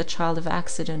first the child of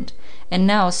accident, and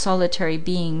now solitary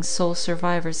beings, sole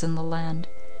survivors in the land.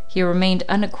 He remained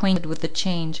unacquainted with the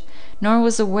change, nor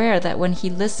was aware that when he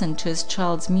listened to his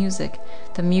child's music,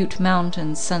 the mute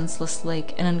mountains, senseless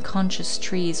lake, and unconscious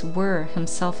trees were,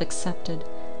 himself excepted,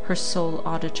 her sole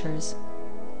auditors.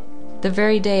 The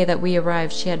very day that we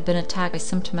arrived she had been attacked by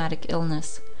symptomatic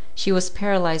illness. She was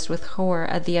paralyzed with horror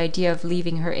at the idea of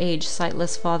leaving her aged,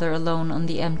 sightless father alone on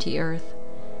the empty earth.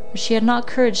 But she had not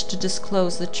courage to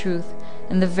disclose the truth,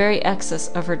 and the very excess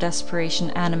of her desperation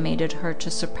animated her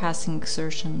to surpassing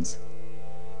exertions.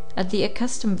 At the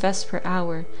accustomed vesper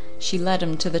hour, she led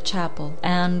him to the chapel,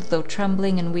 and, though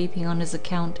trembling and weeping on his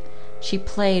account, she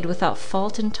played, without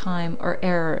fault in time or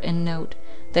error in note,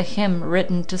 the hymn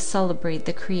written to celebrate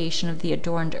the creation of the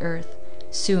adorned earth,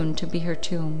 soon to be her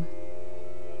tomb.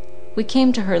 We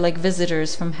came to her like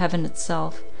visitors from heaven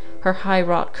itself. Her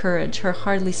high-wrought courage, her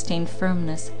hardly stained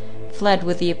firmness, fled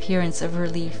with the appearance of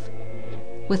relief.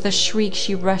 With a shriek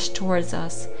she rushed towards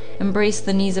us, embraced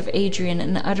the knees of Adrian,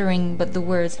 and uttering but the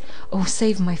words, "Oh,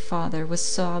 save my father," with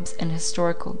sobs and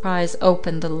historical cries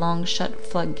opened the long-shut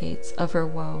floodgates of her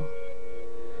woe.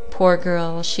 Poor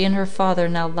girl, she and her father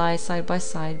now lie side by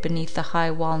side beneath the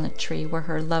high walnut tree where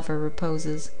her lover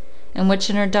reposes, and which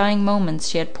in her dying moments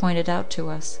she had pointed out to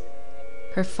us.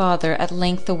 Her father, at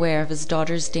length aware of his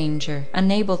daughter's danger,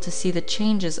 unable to see the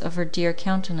changes of her dear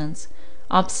countenance,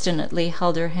 obstinately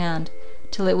held her hand,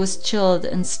 till it was chilled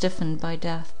and stiffened by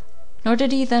death. Nor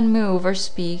did he then move or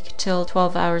speak, till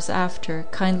 12 hours after,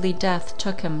 kindly death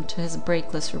took him to his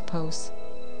breakless repose.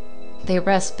 They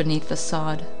rest beneath the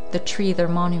sod, the tree their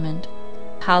monument.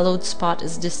 Hallowed spot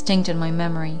is distinct in my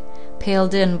memory,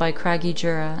 paled in by craggy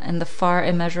Jura and the far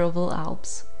immeasurable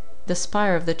Alps. The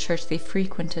spire of the church they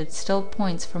frequented still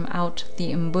points from out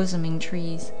the embosoming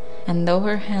trees, and though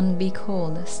her hand be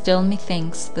cold, still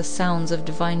methinks the sounds of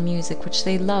divine music which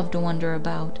they loved wander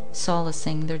about,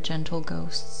 solacing their gentle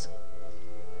ghosts.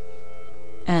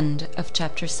 End of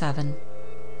chapter 7.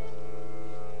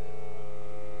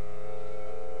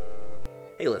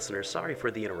 Hey listeners, sorry for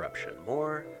the interruption.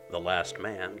 More The Last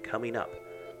Man coming up.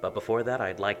 But before that,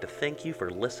 I'd like to thank you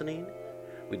for listening.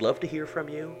 We'd love to hear from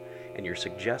you and your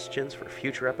suggestions for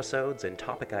future episodes and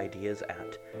topic ideas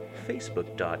at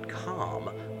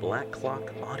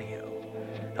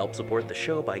facebook.com/blackclockaudio. Help support the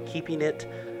show by keeping it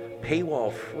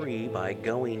paywall free by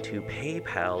going to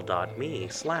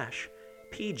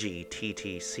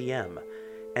paypal.me/pgttcm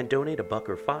and donate $1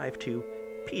 or $5 to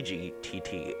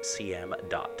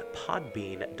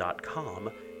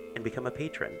pgttcm.podbean.com and become a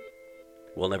patron.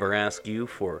 We'll never ask you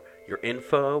for your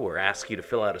info or ask you to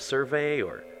fill out a survey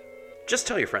or just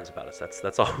tell your friends about us.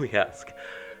 That's all we ask.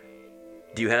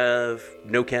 Do you have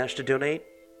no cash to donate?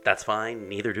 That's fine,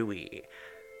 neither do we.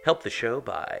 Help the show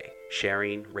by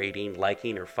sharing, rating,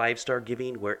 liking, or 5-star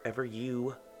giving wherever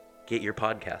you get your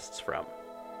podcasts from.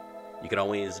 You can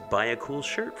always buy a cool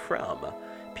shirt from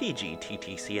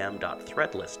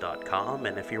pgttcm.threadless.com,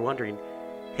 and if you're wondering,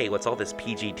 hey, what's all this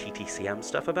pgttcm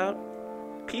stuff about?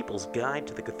 People's Guide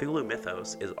to the Cthulhu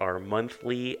Mythos is our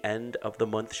monthly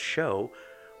end-of-the-month show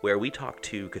where we talk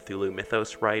to Cthulhu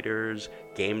Mythos writers,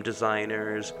 game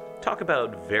designers, talk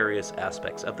about various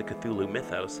aspects of the Cthulhu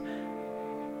Mythos,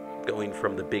 going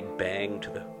from the Big Bang to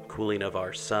the cooling of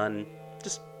our sun,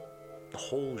 just the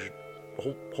whole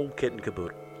kit and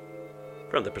caboodle.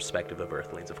 From the perspective of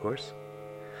Earthlings, of course.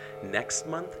 Next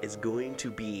month is going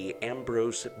to be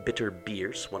Ambrose Bitter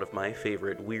Bierce, one of my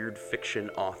favorite weird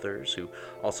fiction authors who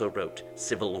also wrote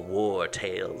Civil War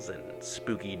tales and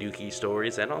spooky dooky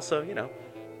stories, and also,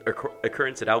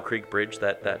 Occurrence at Owl Creek Bridge,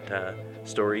 that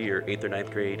story your 8th or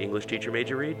 9th grade English teacher made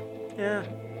you read. Yeah,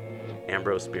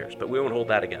 Ambrose Bierce, but we won't hold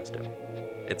that against him.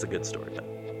 It's a good story, though.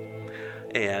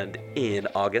 And in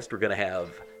August, we're going to have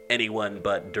Anyone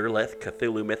But Derleth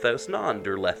Cthulhu Mythos,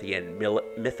 non-Derlethian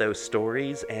mythos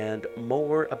stories, and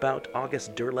more about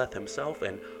August Derleth himself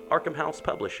and Arkham House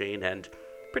Publishing, and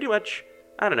pretty much,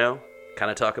 kind of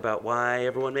talk about why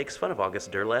everyone makes fun of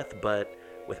August Derleth, but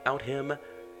without him,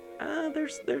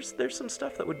 there's some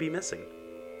stuff that would be missing.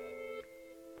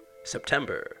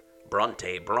 September,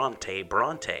 Bronte.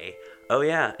 Oh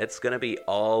yeah, it's gonna be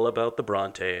all about the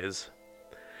Brontes.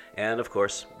 And, of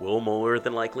course, we'll more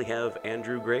than likely have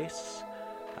Andrew Grace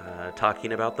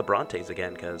talking about the Brontes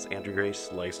again, because Andrew Grace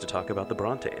likes to talk about the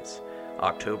Brontes.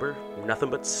 October, nothing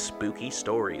but spooky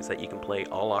stories that you can play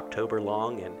all October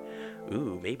long, and,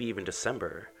 maybe even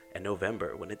December and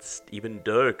November, when it's even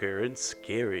darker and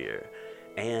scarier.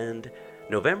 And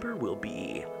November will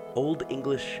be Old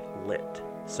English Lit.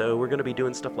 So we're going to be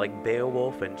doing stuff like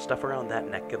Beowulf and stuff around that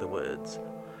neck of the woods.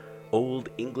 Old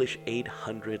English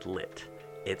 800 Lit.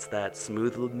 It's that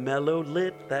smooth, mellow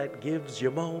lit that gives you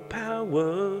more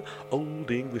power. Old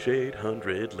English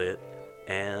 800 Lit.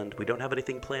 And we don't have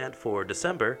anything planned for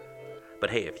December.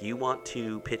 But hey, if you want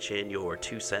to pitch in your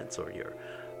 2 cents or your,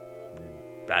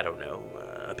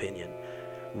 opinion,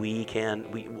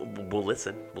 we'll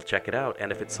listen. We'll check it out.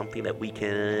 And if it's something that we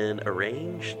can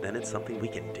arrange, then it's something we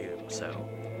can do. So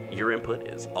your input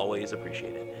is always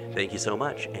appreciated. Thank you so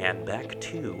much. And back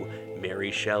to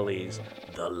Mary Shelley's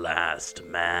The Last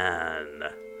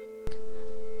Man.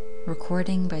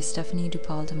 Recording by Stephanie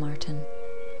Dupal de Martin.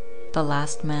 The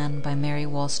Last Man by Mary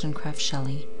Wollstonecraft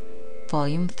Shelley.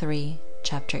 Volume 3,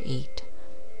 Chapter 8.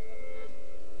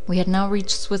 We had now reached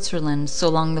Switzerland, so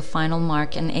long the final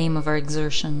mark and aim of our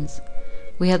exertions.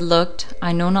 We had looked,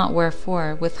 I know not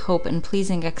wherefore, with hope and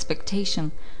pleasing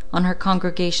expectation, on her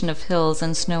congregation of hills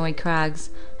and snowy crags,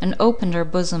 and opened our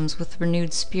bosoms with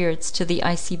renewed spirits to the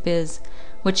icy biz,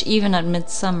 which even at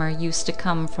midsummer used to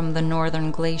come from the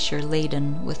northern glacier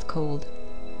laden with cold.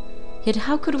 Yet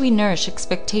how could we nourish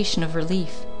expectation of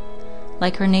relief?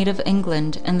 Like her native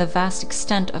England and the vast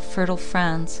extent of fertile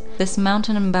France, this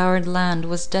mountain-embowered land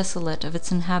was desolate of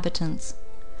its inhabitants.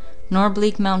 Nor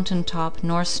bleak mountain top,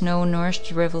 nor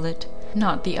snow-nourished rivulet,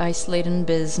 not the ice-laden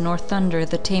biz, nor thunder,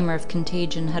 the tamer of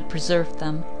contagion, had preserved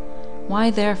them.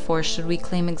 Why therefore should we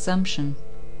claim exemption?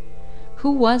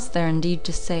 Who was there indeed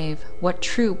to save? What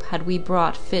troop had we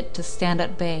brought fit to stand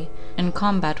at bay, and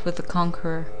combat with the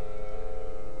conqueror?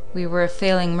 We were a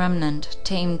failing remnant,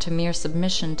 tamed to mere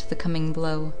submission to the coming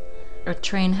blow. A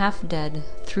train half dead,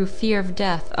 through fear of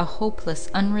death, a hopeless,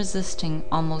 unresisting,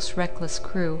 almost reckless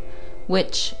crew,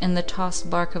 which, in the tossed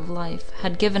bark of life,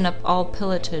 had given up all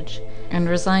pilotage, and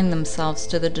resigned themselves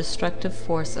to the destructive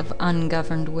force of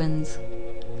ungoverned winds.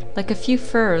 Like a few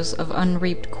furrows of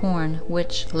unreaped corn,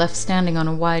 which, left standing on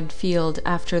a wide field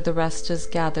after the rest is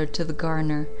gathered to the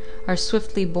garner, are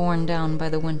swiftly borne down by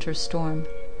the winter storm.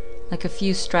 Like a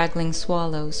few straggling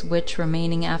swallows, which,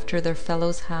 remaining after their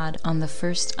fellows had, on the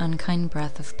first unkind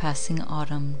breath of passing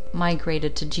autumn,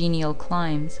 migrated to genial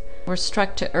climes, were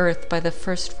struck to earth by the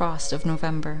first frost of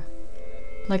November.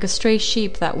 Like a stray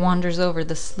sheep that wanders over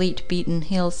the sleet-beaten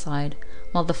hillside,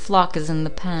 while the flock is in the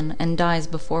pen, and dies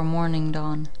before morning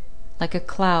dawn. Like a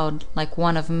cloud, like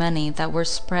one of many, that were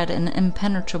spread an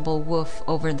impenetrable woof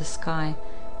over the sky,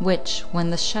 which,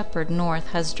 when the shepherd north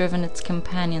has driven its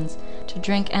companions to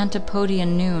drink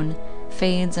Antipodean noon,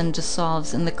 fades and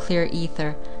dissolves in the clear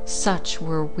ether, such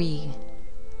were we.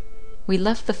 We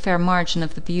left the fair margin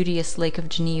of the beauteous lake of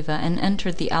Geneva, and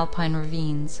entered the Alpine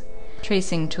ravines,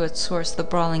 tracing to its source the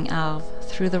brawling Arve,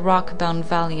 through the rock-bound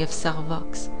valley of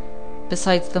Servox,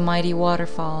 besides the mighty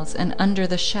waterfalls, and under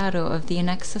the shadow of the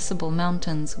inaccessible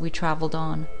mountains we travelled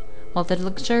on, while the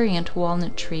luxuriant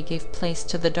walnut tree gave place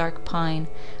to the dark pine,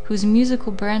 whose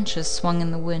musical branches swung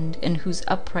in the wind, and whose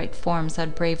upright forms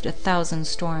had braved 1,000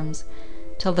 storms,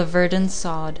 till the verdant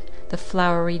sod, the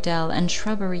flowery dell, and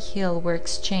shrubbery hill were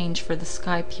exchanged for the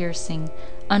sky-piercing,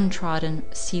 untrodden,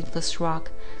 seedless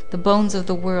rock, the bones of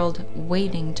the world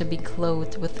waiting to be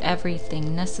clothed with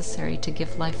everything necessary to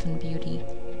give life and beauty.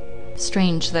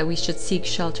 Strange that we should seek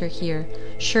shelter here.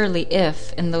 Surely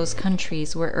if, in those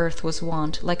countries where earth was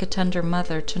wont, like a tender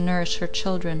mother, to nourish her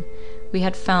children, we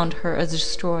had found her a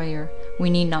destroyer, we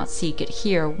need not seek it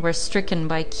here, where stricken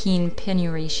by keen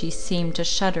penury she seemed to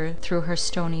shudder through her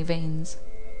stony veins.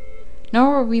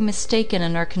 Nor were we mistaken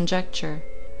in our conjecture.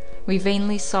 We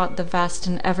vainly sought the vast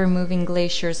and ever-moving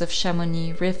glaciers of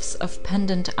Chamonix, rifts of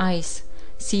pendant ice,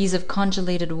 seas of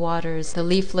congelated waters, the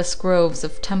leafless groves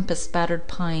of tempest-battered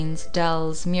pines,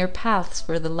 dells, mere paths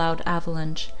for the loud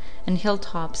avalanche, and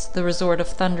hilltops, the resort of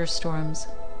thunderstorms.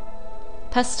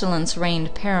 Pestilence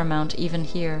reigned paramount even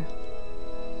here.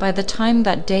 By the time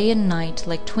that day and night,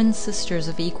 like twin sisters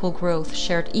of equal growth,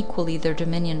 shared equally their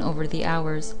dominion over the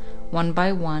hours, one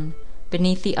by one,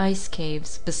 beneath the ice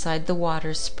caves, beside the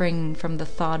waters springing from the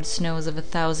thawed snows of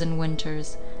 1,000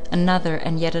 winters, another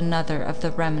and yet another of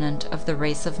the remnant of the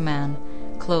race of man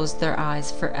closed their eyes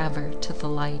forever to the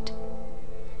light.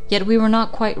 Yet we were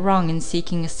not quite wrong in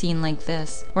seeking a scene like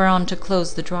this, whereon to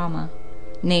close the drama.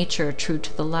 Nature, true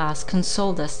to the last,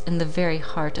 consoled us in the very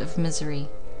heart of misery.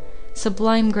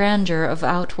 Sublime grandeur of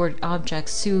outward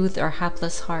objects soothed our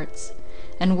hapless hearts,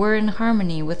 and were in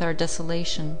harmony with our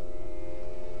desolation.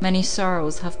 Many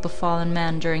sorrows have befallen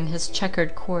man during his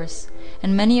checkered course,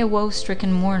 and many a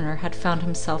woe-stricken mourner had found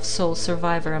himself sole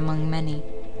survivor among many.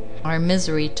 Our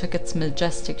misery took its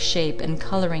majestic shape and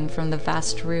colouring from the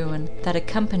vast ruin that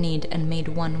accompanied and made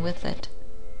one with it.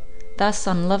 Thus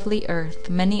on lovely earth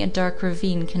many a dark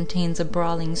ravine contains a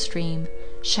brawling stream,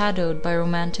 shadowed by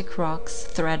romantic rocks,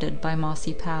 threaded by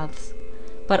mossy paths.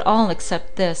 But all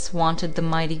except this wanted the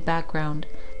mighty background,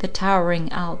 the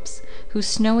towering Alps, whose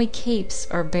snowy capes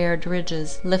or bared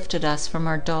ridges lifted us from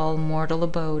our dull mortal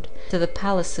abode to the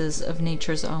palaces of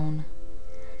nature's own.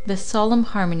 This solemn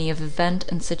harmony of event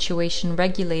and situation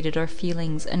regulated our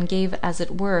feelings, and gave as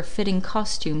it were a fitting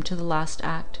costume to the last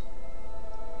act.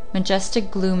 Majestic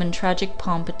gloom and tragic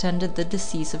pomp attended the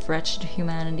decease of wretched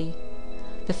humanity.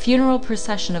 The funeral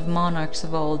procession of monarchs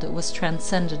of old was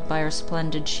transcended by our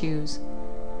splendid shoes.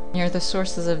 Near the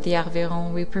sources of the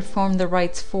Arveiron we performed the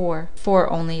rites four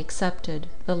only accepted,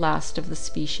 the last of the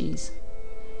species.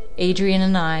 Adrian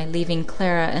and I, leaving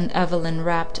Clara and Evelyn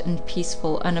wrapped in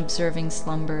peaceful, unobserving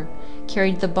slumber,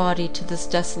 carried the body to this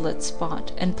desolate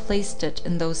spot, and placed it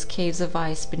in those caves of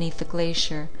ice beneath the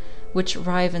glacier, which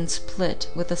rive and split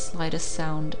with the slightest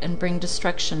sound, and bring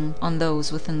destruction on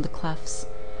those within the clefts.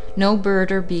 No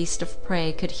bird or beast of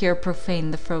prey could here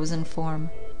profane the frozen form.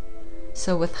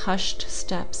 So with hushed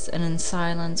steps and in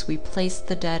silence we placed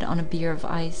the dead on a bier of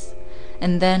ice,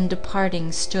 and then,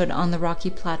 departing, stood on the rocky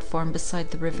platform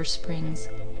beside the river springs.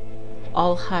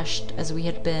 All hushed as we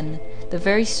had been, the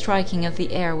very striking of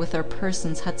the air with our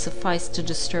persons had sufficed to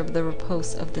disturb the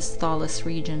repose of this thawless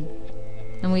region,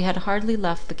 and we had hardly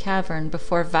left the cavern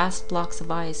before vast blocks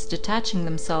of ice, detaching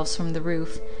themselves from the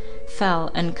roof, fell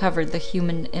and covered the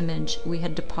human image we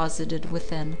had deposited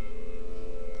within.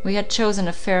 We had chosen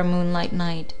a fair moonlight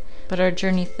night, but our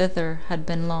journey thither had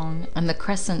been long, and the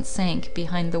crescent sank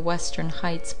behind the western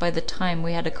heights by the time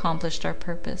we had accomplished our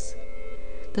purpose.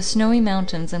 The snowy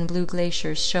mountains and blue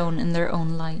glaciers shone in their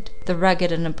own light. The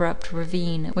rugged and abrupt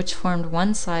ravine, which formed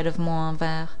one side of Mont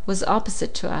Anvers, was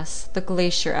opposite to us, the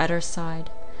glacier at our side.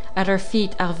 At our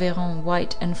feet Arveiron,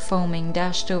 white and foaming,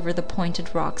 dashed over the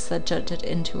pointed rocks that jutted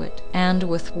into it, and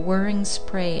with whirring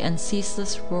spray and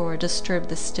ceaseless roar disturbed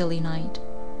the stilly night.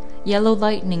 Yellow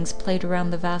lightnings played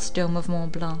around the vast dome of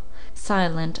Mont Blanc,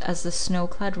 silent as the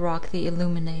snow-clad rock they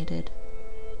illuminated.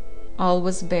 All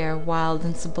was bare, wild,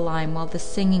 and sublime, while the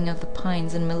singing of the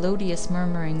pines and melodious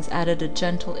murmurings added a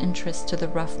gentle interest to the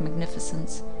rough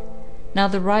magnificence. Now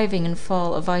the riving and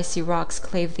fall of icy rocks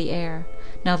clave the air,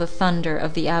 now the thunder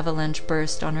of the avalanche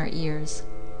burst on our ears.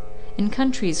 In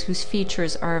countries whose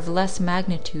features are of less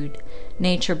magnitude,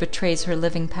 nature betrays her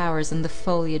living powers in the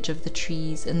foliage of the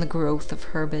trees, in the growth of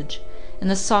herbage, in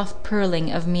the soft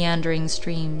purling of meandering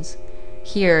streams.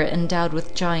 Here, endowed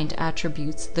with giant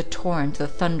attributes, the torrent, the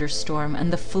thunderstorm,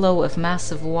 and the flow of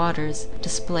massive waters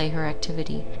display her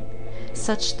activity.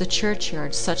 Such the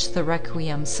churchyard, such the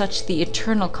requiem, such the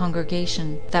eternal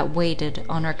congregation that waited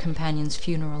on our companion's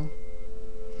funeral.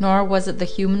 Nor was it the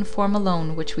human form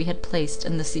alone which we had placed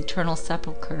in this eternal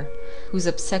sepulchre, whose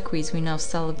obsequies we now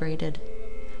celebrated.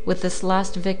 With this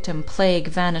last victim, plague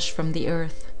vanished from the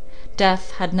earth.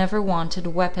 Death had never wanted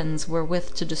weapons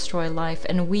wherewith to destroy life,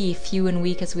 and we, few and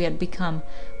weak as we had become,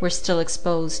 were still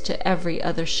exposed to every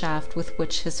other shaft with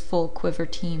which his full quiver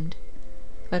teemed.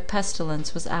 But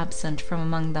pestilence was absent from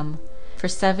among them. For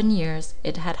 7 years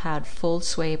it had had full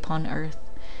sway upon earth.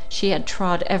 She had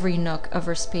trod every nook of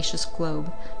her spacious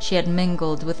globe. She had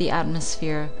mingled with the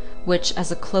atmosphere, which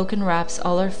as a cloak enwraps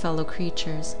all our fellow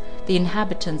creatures, the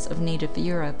inhabitants of native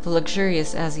Europe, the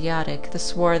luxurious Asiatic, the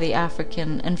swarthy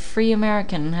African, and free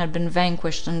American had been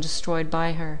vanquished and destroyed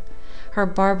by her. Her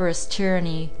barbarous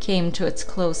tyranny came to its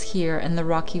close here in the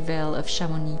rocky vale of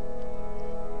Chamonix.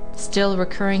 Still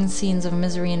recurring scenes of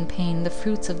misery and pain, the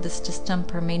fruits of this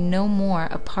distemper made no more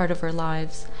a part of our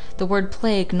lives. The word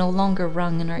plague no longer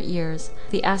rung in our ears.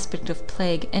 The aspect of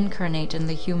plague incarnate in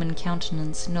the human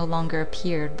countenance no longer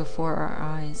appeared before our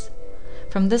eyes.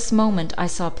 From this moment I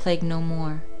saw plague no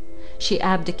more. She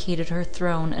abdicated her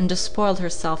throne, and despoiled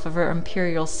herself of her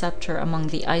imperial sceptre among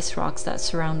the ice rocks that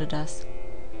surrounded us.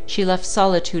 She left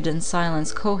solitude and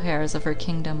silence co-heirs of her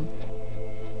kingdom.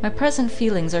 My present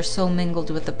feelings are so mingled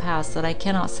with the past that I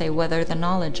cannot say whether the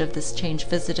knowledge of this change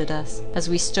visited us, as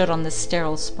we stood on this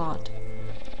sterile spot.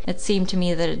 It seemed to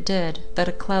me that it did, that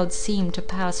a cloud seemed to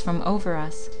pass from over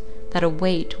us, that a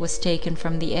weight was taken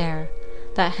from the air,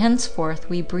 that henceforth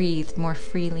we breathed more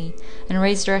freely, and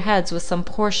raised our heads with some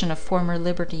portion of former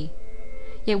liberty.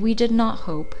 Yet we did not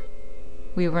hope.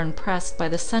 We were impressed by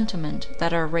the sentiment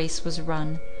that our race was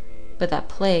run, but that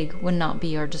plague would not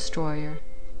be our destroyer.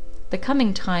 The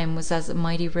coming time was as a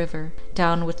mighty river,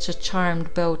 down which a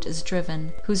charmed boat is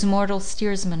driven, whose mortal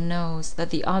steersman knows that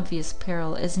the obvious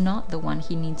peril is not the one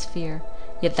he needs fear,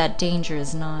 yet that danger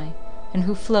is nigh, and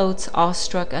who floats,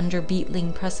 awestruck under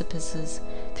beetling precipices,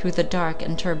 through the dark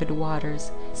and turbid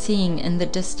waters, seeing in the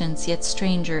distance yet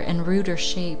stranger and ruder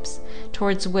shapes,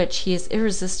 towards which he is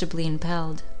irresistibly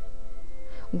impelled.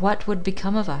 What would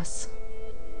become of us?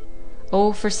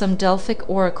 Oh, for some Delphic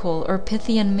oracle or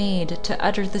Pythian maid to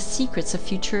utter the secrets of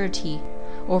futurity,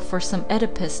 or for some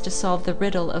Oedipus to solve the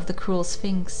riddle of the cruel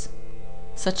Sphinx.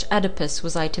 Such Oedipus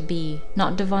was I to be,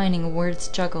 not divining a word's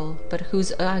juggle, but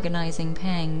whose agonizing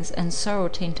pangs and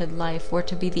sorrow-tainted life were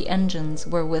to be the engines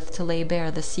wherewith to lay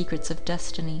bare the secrets of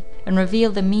destiny, and reveal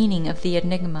the meaning of the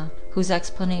enigma, whose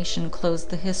explanation closed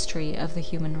the history of the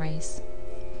human race.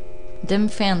 Dim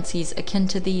fancies akin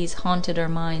to these haunted our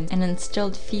minds, and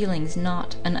instilled feelings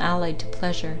not unallied to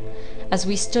pleasure, as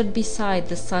we stood beside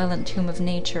the silent tomb of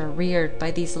nature reared by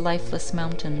these lifeless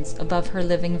mountains, above her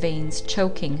living veins,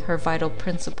 choking her vital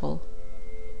principle.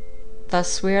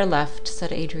 "Thus we are left,"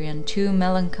 said Adrian, "two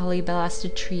melancholy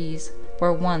blasted trees,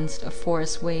 where once a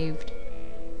forest waved.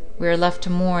 We are left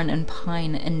to mourn and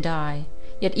pine and die.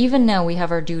 Yet even now we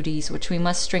have our duties, which we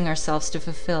must string ourselves to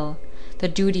fulfill, the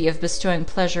duty of bestowing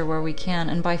pleasure where we can,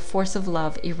 and by force of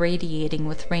love irradiating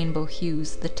with rainbow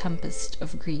hues the tempest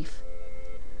of grief.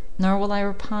 Nor will I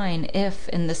repine, if,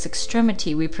 in this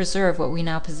extremity, we preserve what we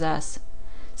now possess.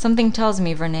 Something tells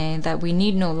me, Verney, that we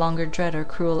need no longer dread our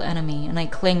cruel enemy, and I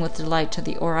cling with delight to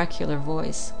the oracular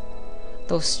voice.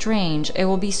 Though strange, it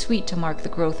will be sweet to mark the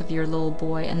growth of your little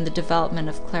boy and the development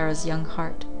of Clara's young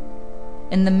heart.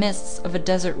 In the midst of a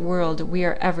desert world we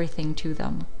are everything to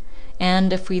them,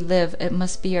 and if we live it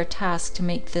must be our task to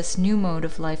make this new mode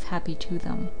of life happy to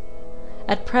them.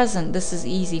 At present this is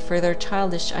easy, for their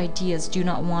childish ideas do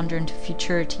not wander into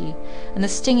futurity, and the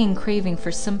stinging craving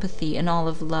for sympathy and all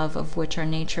of love of which our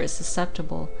nature is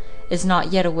susceptible is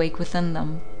not yet awake within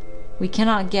them. We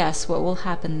cannot guess what will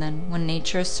happen then, when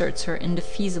nature asserts her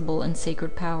indefeasible and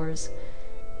sacred powers,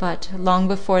 but long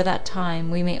before that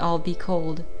time we may all be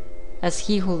cold, as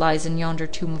he who lies in yonder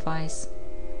tomb of ice.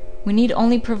 We need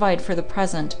only provide for the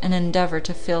present, and endeavour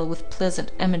to fill with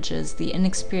pleasant images the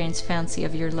inexperienced fancy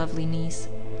of your lovely niece.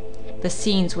 The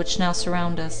scenes which now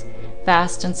surround us,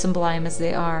 vast and sublime as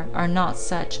they are not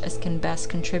such as can best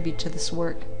contribute to this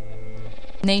work.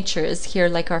 Nature is here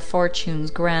like our fortunes,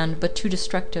 grand, but too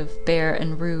destructive, bare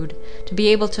and rude, to be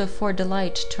able to afford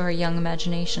delight to our young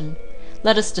imagination.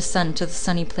 Let us descend to the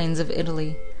sunny plains of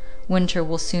Italy. Winter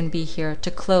will soon be here, to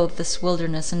clothe this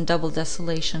wilderness in double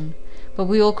desolation, but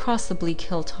we will cross the bleak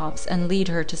hilltops, and lead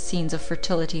her to scenes of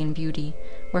fertility and beauty,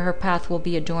 where her path will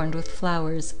be adorned with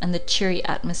flowers, and the cheery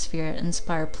atmosphere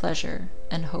inspire pleasure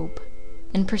and hope.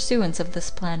 In pursuance of this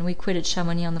plan, we quitted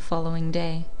Chamonix on the following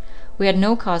day. We had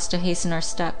no cause to hasten our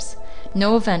steps.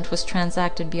 No event was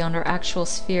transacted beyond our actual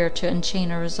sphere to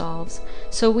enchain our resolves,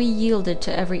 so we yielded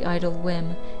to every idle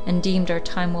whim, and deemed our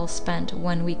time well spent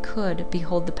when we could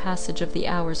behold the passage of the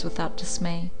hours without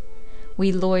dismay.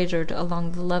 We loitered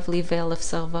along the lovely vale of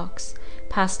Servox,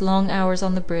 passed long hours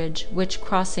on the bridge, which,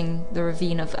 crossing the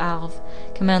ravine of Arve,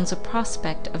 commands a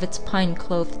prospect of its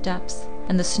pine-clothed depths,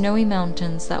 and the snowy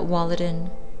mountains that wall it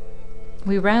in.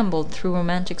 We rambled through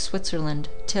romantic Switzerland,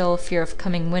 till, fear of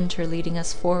coming winter leading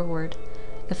us forward,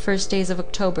 the first days of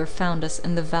October found us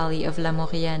in the valley of La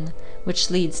Maurienne,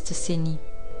 which leads to Signy.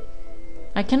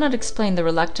 I cannot explain the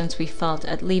reluctance we felt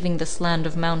at leaving this land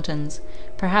of mountains.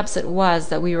 Perhaps it was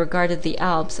that we regarded the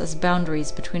Alps as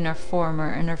boundaries between our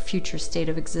former and our future state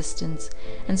of existence,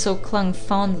 and so clung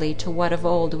fondly to what of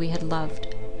old we had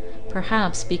loved.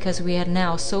 Perhaps because we had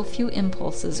now so few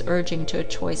impulses urging to a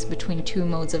choice between two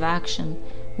modes of action,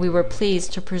 we were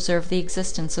pleased to preserve the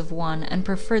existence of one, and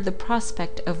preferred the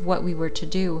prospect of what we were to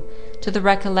do, to the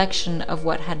recollection of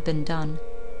what had been done.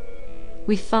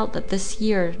 We felt that this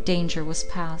year danger was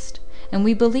past, and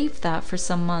we believed that, for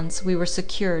some months, we were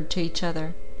secured to each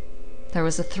other. There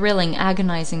was a thrilling,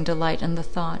 agonizing delight in the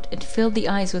thought. It filled the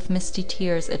eyes with misty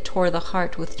tears, it tore the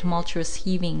heart with tumultuous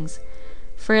heavings.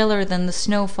 Frailer than the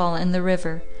snowfall in the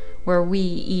river were we,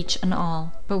 each and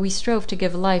all, but we strove to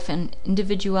give life and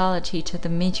individuality to the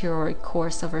meteoric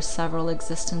course of our several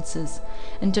existences,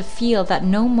 and to feel that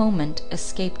no moment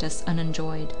escaped us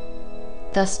unenjoyed.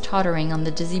 Thus tottering on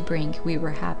the dizzy brink, we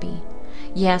were happy.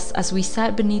 Yes, as we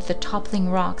sat beneath the toppling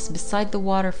rocks, beside the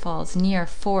waterfalls, near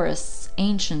forests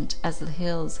ancient as the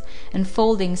hills,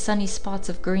 enfolding sunny spots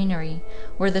of greenery,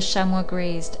 where the chamois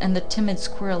grazed, and the timid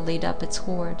squirrel laid up its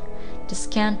hoard,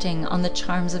 descanting on the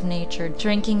charms of nature,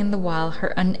 drinking in the while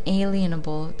her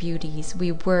unalienable beauties,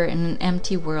 we were in an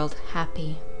empty world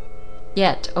happy.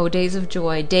 Yet, O days of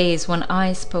joy, days when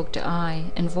eye spoke to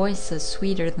eye, and voices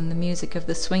sweeter than the music of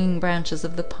the swinging branches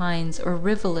of the pines, or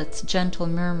rivulet's gentle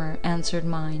murmur, answered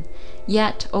mine.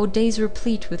 Yet, O days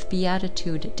replete with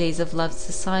beatitude, days of loved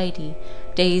society,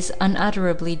 days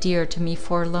unutterably dear to me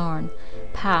forlorn,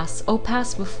 pass, O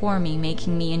pass before me,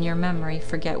 making me in your memory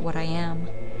forget what I am.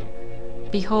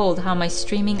 Behold how my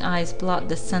streaming eyes blot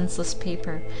this senseless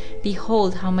paper.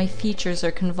 Behold how my features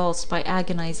are convulsed by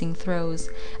agonizing throes.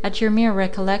 At your mere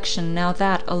recollection, now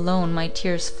that alone my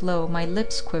tears flow, my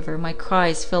lips quiver, my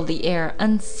cries fill the air,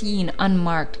 unseen,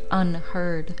 unmarked,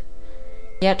 unheard.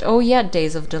 Yet, oh yet,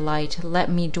 days of delight, let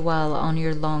me dwell on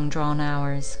your long-drawn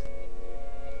hours.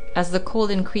 As the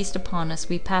cold increased upon us,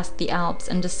 we passed the Alps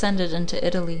and descended into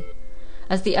Italy.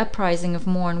 As the uprising of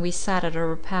morn, we sat at our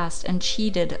repast, and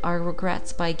cheated our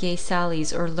regrets by gay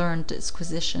sallies or learned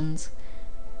disquisitions.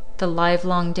 The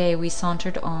livelong day we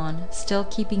sauntered on, still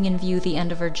keeping in view the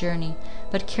end of our journey,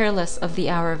 but careless of the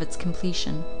hour of its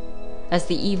completion. As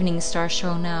the evening star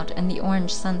shone out, and the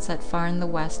orange sunset far in the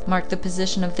west marked the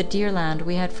position of the dear land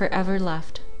we had forever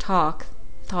left, talk,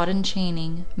 thought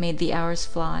enchaining, made the hours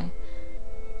fly.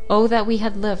 Oh, that we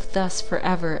had lived thus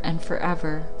forever and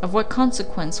forever! Of what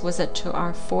consequence was it to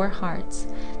our 4 hearts,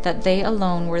 that they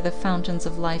alone were the fountains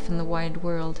of life in the wide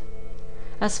world?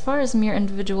 As far as mere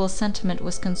individual sentiment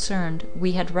was concerned,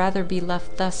 we had rather be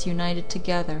left thus united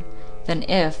together, than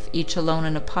if, each alone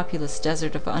in a populous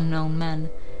desert of unknown men,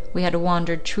 we had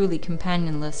wandered truly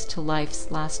companionless to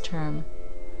life's last term.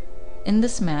 In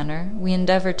this manner we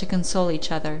endeavoured to console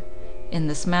each other. In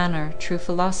this manner true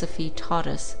philosophy taught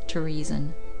us to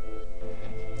reason.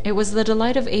 It was the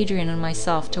delight of Adrian and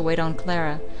myself to wait on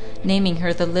Clara, naming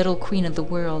her the little queen of the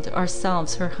world,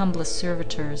 ourselves her humblest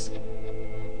servitors.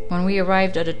 When we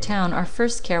arrived at a town, our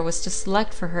first care was to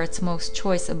select for her its most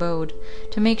choice abode,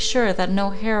 to make sure that no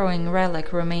harrowing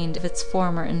relic remained of its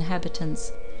former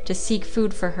inhabitants, to seek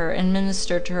food for her, and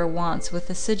minister to her wants with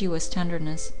assiduous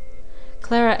tenderness.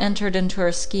 Clara entered into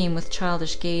her scheme with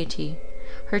childish gaiety.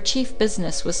 Her chief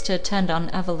business was to attend on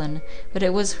Evelyn, but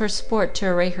it was her sport to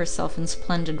array herself in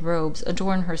splendid robes,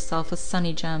 adorn herself with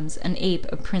sunny gems, and ape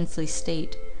a princely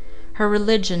state. Her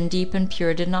religion, deep and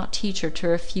pure, did not teach her to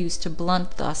refuse to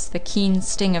blunt thus the keen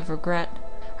sting of regret.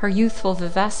 Her youthful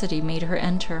vivacity made her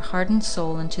enter, heart and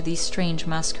soul, into these strange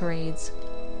masquerades.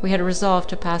 We had resolved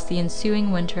to pass the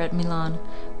ensuing winter at Milan,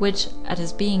 which, at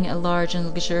its being a large and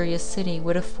luxurious city,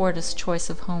 would afford us choice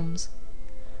of homes.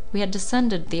 We had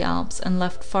descended the Alps and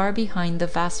left far behind the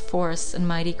vast forests and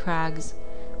mighty crags.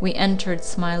 We entered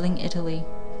smiling Italy.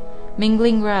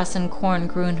 Mingling grass and corn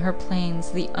grew in her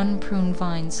plains, the unpruned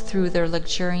vines threw their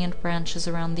luxuriant branches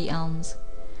around the elms.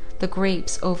 The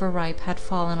grapes, overripe, had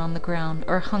fallen on the ground,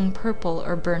 or hung purple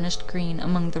or burnished green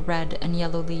among the red and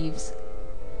yellow leaves.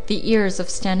 The ears of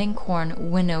standing corn,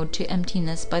 winnowed to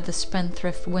emptiness by the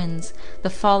spendthrift winds, the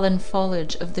fallen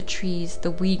foliage of the trees,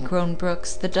 the weed-grown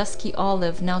brooks, the dusky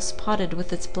olive now spotted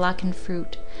with its blackened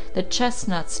fruit, the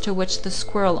chestnuts to which the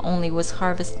squirrel only was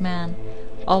harvest-man,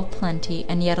 all plenty,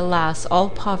 and yet, alas, all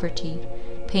poverty,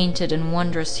 painted in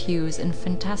wondrous hues and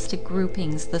fantastic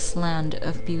groupings this land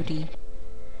of beauty.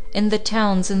 In the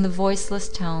towns, in the voiceless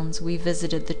towns, we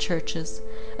visited the churches,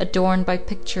 adorned by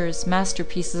pictures,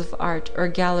 masterpieces of art, or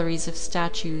galleries of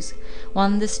statues, while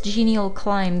in this genial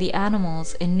clime the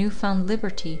animals, in new-found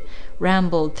liberty,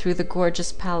 rambled through the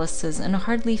gorgeous palaces, and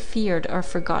hardly feared our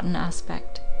forgotten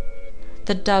aspect.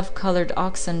 The dove-coloured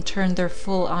oxen turned their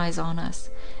full eyes on us,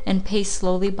 and paced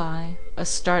slowly by; a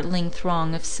startling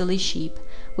throng of silly sheep,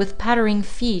 with pattering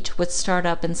feet, would start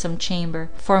up in some chamber,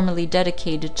 formerly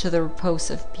dedicated to the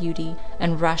repose of beauty,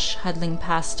 and rush, huddling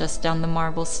past us down the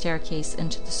marble staircase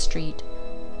into the street,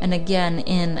 and again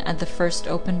in at the first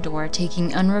open door,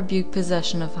 taking unrebuked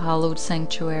possession of hallowed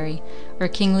sanctuary, or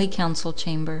kingly council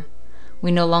chamber. We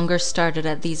no longer started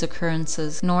at these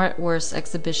occurrences, nor at worse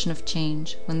exhibition of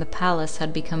change, when the palace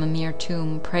had become a mere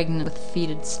tomb, pregnant with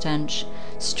fetid stench,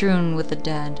 strewn with the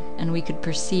dead, and we could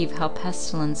perceive how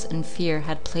pestilence and fear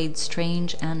had played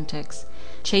strange antics,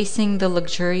 chasing the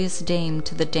luxurious dame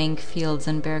to the dank fields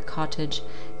and bare cottage,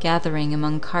 gathering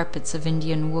among carpets of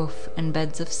Indian woof and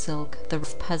beds of silk the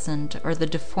rough peasant or the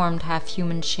deformed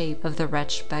half-human shape of the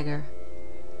wretched beggar.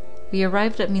 We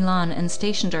arrived at Milan and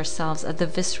stationed ourselves at the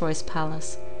Viceroy's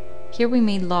palace. Here we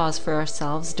made laws for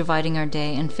ourselves, dividing our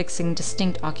day and fixing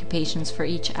distinct occupations for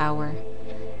each hour.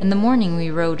 In the morning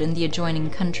we rode in the adjoining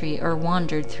country, or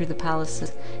wandered through the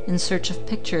palaces in search of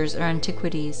pictures or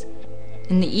antiquities.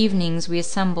 In the evenings we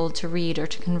assembled to read or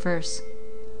to converse.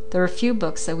 There were few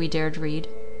books that we dared read,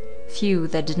 few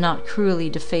that did not cruelly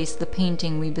deface the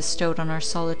painting we bestowed on our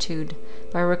solitude,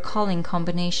 by recalling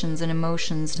combinations and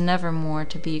emotions never more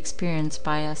to be experienced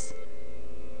by us.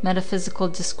 Metaphysical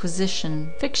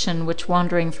disquisition, fiction which,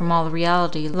 wandering from all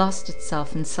reality, lost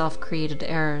itself in self-created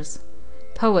errors.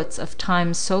 Poets of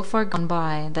times so far gone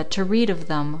by, that to read of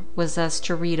them was as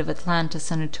to read of Atlantis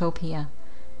and Utopia,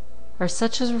 or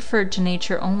such as referred to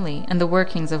nature only, and the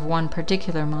workings of one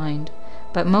particular mind,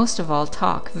 but most of all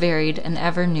talk, varied and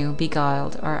ever new,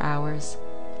 beguiled our hours.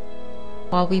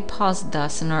 While we paused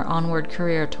thus in our onward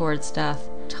career towards death,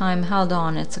 time held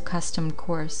on its accustomed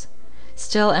course.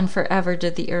 Still and forever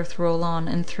did the earth roll on,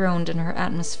 enthroned in her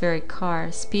atmospheric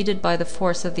car, speeded by the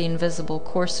force of the invisible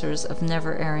coursers of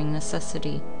never-erring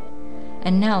necessity.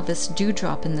 And now this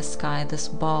dewdrop in the sky, this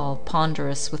ball,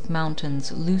 ponderous with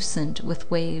mountains, lucent with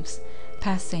waves,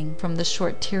 passing from the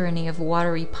short tyranny of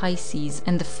watery Pisces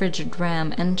and the frigid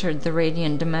Ram, entered the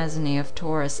radiant demesne of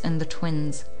Taurus and the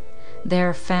Twins.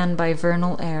 There, fanned by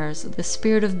vernal airs, the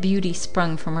spirit of beauty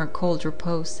sprung from her cold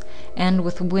repose, and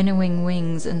with winnowing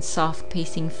wings and soft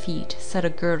pacing feet set a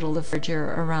girdle of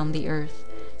verdure around the earth,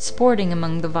 sporting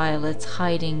among the violets,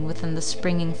 hiding within the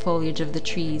springing foliage of the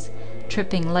trees,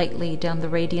 tripping lightly down the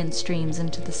radiant streams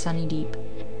into the sunny deep.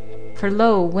 For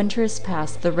lo, winter is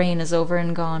past, the rain is over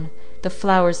and gone, the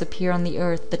flowers appear on the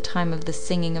earth, the time of the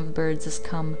singing of birds is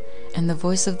come, and the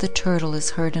voice of the turtle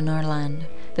is heard in our land.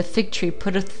 The fig tree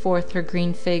putteth forth her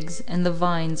green figs, and the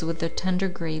vines with their tender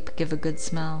grape give a good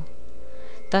smell.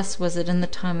 Thus was it in the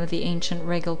time of the ancient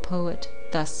regal poet,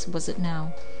 thus was it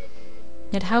now.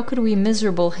 Yet how could we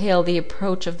miserable hail the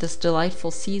approach of this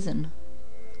delightful season?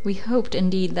 We hoped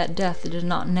indeed that death did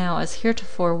not now as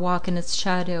heretofore walk in its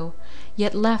shadow,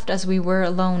 yet left as we were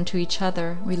alone to each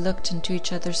other, we looked into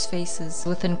each other's faces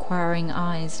with inquiring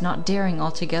eyes, not daring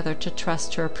altogether to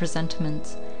trust to our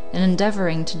presentiments, and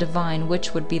endeavouring to divine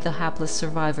which would be the hapless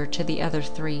survivor to the other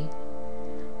three.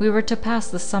 We were to pass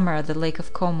the summer at the lake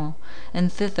of Como,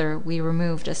 and thither we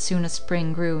removed as soon as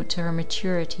spring grew to her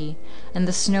maturity, and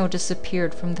the snow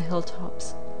disappeared from the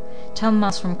hilltops. 10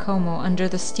 miles from Como, under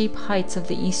the steep heights of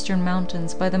the eastern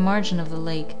mountains, by the margin of the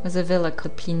lake, was a villa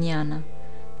called Pignana,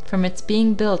 from its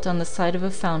being built on the side of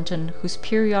a fountain, whose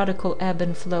periodical ebb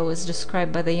and flow is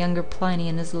described by the younger Pliny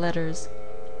in his letters.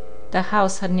 The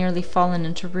house had nearly fallen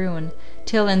into ruin,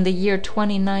 till in the year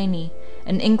 2090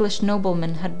 an English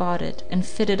nobleman had bought it, and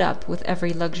fitted up with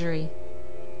every luxury.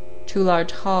 2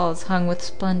 large halls, hung with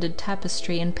splendid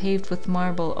tapestry and paved with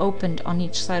marble, opened on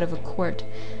each side of a court,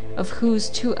 of whose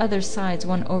two other sides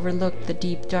one overlooked the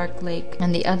deep dark lake,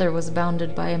 and the other was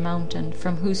bounded by a mountain,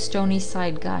 from whose stony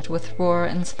side gushed with roar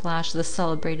and splash the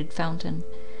celebrated fountain.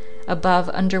 Above,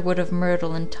 underwood of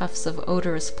myrtle and tufts of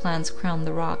odorous plants crowned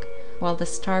the rock, while the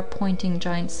star-pointing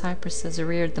giant cypresses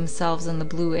reared themselves in the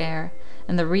blue air,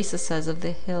 and the recesses of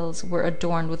the hills were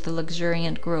adorned with the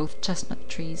luxuriant growth of chestnut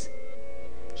trees.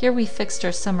 Here we fixed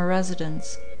our summer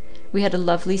residence. We had a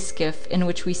lovely skiff, in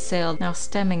which we sailed, now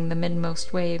stemming the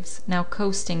midmost waves, now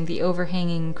coasting the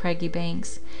overhanging craggy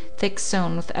banks, thick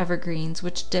sown with evergreens,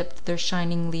 which dipped their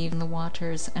shining leaves in the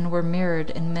waters, and were mirrored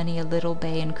in many a little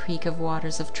bay and creek of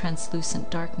waters of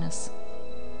translucent darkness.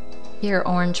 Here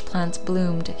orange plants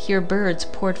bloomed, here birds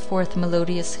poured forth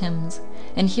melodious hymns,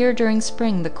 and here during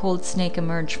spring the cold snake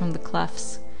emerged from the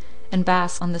clefts, and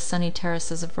basked on the sunny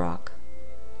terraces of rock.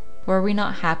 Were we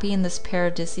not happy in this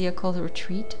paradisiacal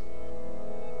retreat?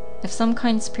 If some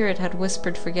kind spirit had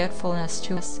whispered forgetfulness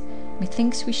to us,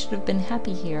 methinks we should have been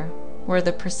happy here, where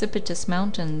the precipitous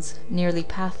mountains, nearly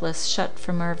pathless, shut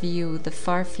from our view the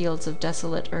far fields of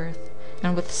desolate earth,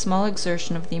 and with small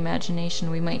exertion of the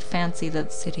imagination we might fancy that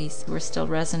the cities were still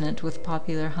resonant with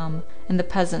popular hum, and the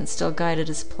peasant still guided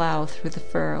his plough through the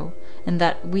furrow, and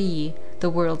that we, the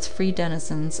world's free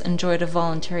denizens, enjoyed a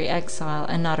voluntary exile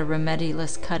and not a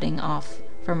remediless cutting off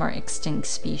from our extinct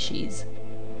species.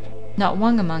 Not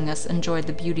one among us enjoyed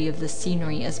the beauty of the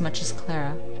scenery as much as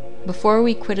Clara. Before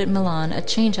we quitted Milan, a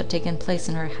change had taken place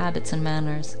in her habits and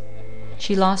manners.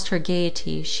 She lost her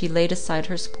gaiety, she laid aside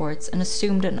her sports, and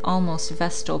assumed an almost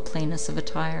vestal plainness of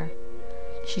attire.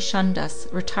 She shunned us,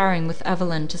 retiring with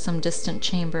Evelyn to some distant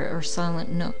chamber or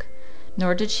silent nook,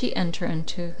 nor did she enter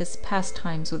into his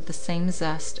pastimes with the same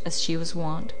zest as she was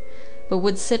wont, but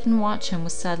would sit and watch him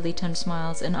with sadly tender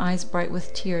smiles, and eyes bright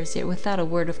with tears, yet without a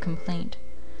word of complaint.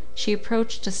 She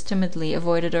approached us timidly,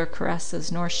 avoided our caresses,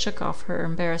 nor shook off her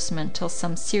embarrassment till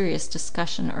some serious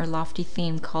discussion or lofty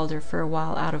theme called her for a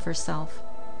while out of herself.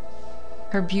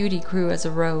 Her beauty grew as a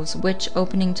rose, which,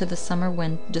 opening to the summer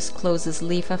wind, discloses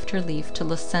leaf after leaf till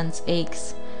the sense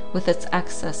aches with its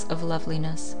excess of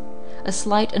loveliness. A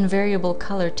slight and variable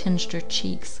colour tinged her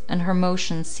cheeks, and her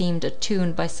motions seemed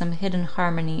attuned by some hidden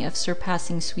harmony of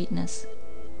surpassing sweetness.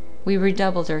 We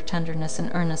redoubled our tenderness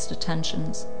and earnest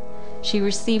attentions. She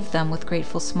received them with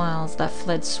grateful smiles that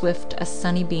fled swift as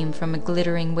sunny beam from a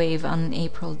glittering wave on an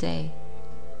April day.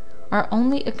 Our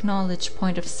only acknowledged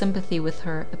point of sympathy with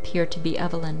her appeared to be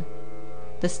Evelyn.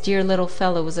 This dear little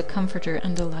fellow was a comforter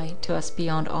and delight to us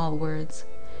beyond all words.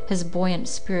 His buoyant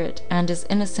spirit and his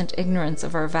innocent ignorance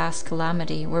of our vast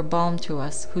calamity were balm to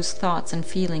us, whose thoughts and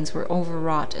feelings were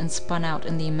overwrought and spun out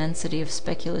in the immensity of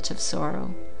speculative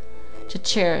sorrow. To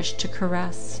cherish, to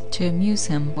caress, to amuse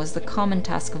him was the common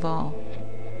task of all.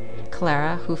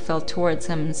 Clara, who felt towards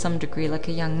him in some degree like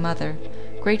a young mother,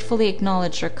 gratefully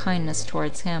acknowledged our kindness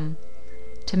towards him.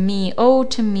 To me, oh,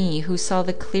 to me, who saw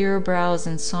the clear brows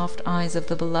and soft eyes of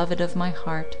the beloved of my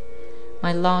heart,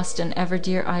 my lost and ever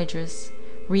dear Idris,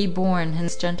 reborn in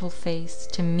his gentle face,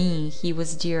 to me he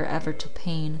was dear ever to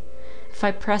pain. If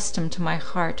I pressed him to my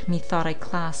heart, methought I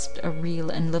clasped a real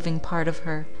and living part of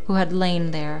her, who had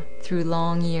lain there through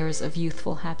long years of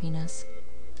youthful happiness.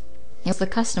 It was the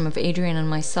custom of Adrian and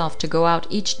myself to go out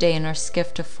each day in our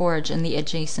skiff to forage in the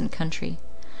adjacent country.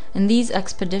 In these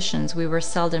expeditions we were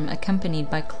seldom accompanied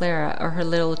by Clara or her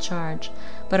little charge,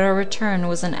 but our return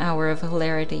was an hour of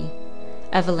hilarity.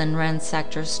 Evelyn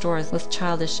ransacked our stores with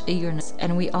childish eagerness,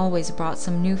 and we always brought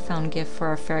some new-found gift for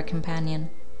our fair companion.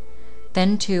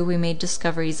 Then, too, we made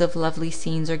discoveries of lovely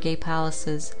scenes or gay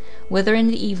palaces, whither in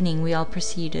the evening we all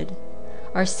proceeded.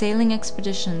 Our sailing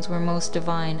expeditions were most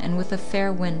divine, and with a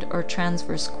fair wind or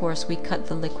transverse course we cut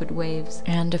the liquid waves,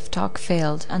 and if talk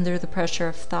failed, under the pressure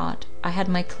of thought, I had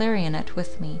my clarionet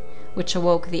with me, which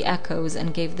awoke the echoes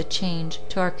and gave the change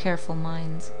to our careful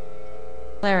minds.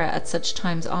 Clara at such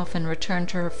times often returned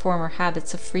to her former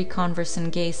habits of free converse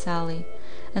and gay sally,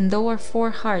 and though our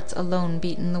 4 hearts alone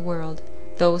beat in the world,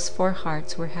 those 4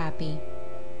 hearts were happy.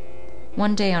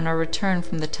 One day on our return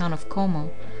from the town of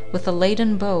Como, with a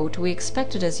laden boat, we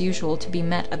expected as usual to be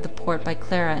met at the port by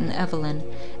Clara and Evelyn,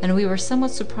 and we were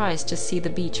somewhat surprised to see the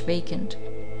beach vacant.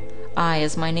 I,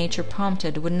 as my nature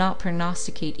prompted, would not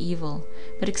prognosticate evil,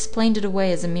 but explained it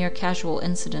away as a mere casual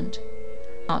incident.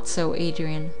 Not so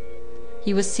Adrian.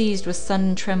 He was seized with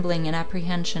sudden trembling and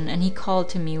apprehension, and he called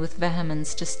to me with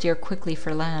vehemence to steer quickly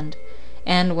for land,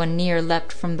 and when near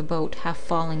leapt from the boat, half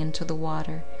falling into the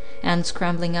water, and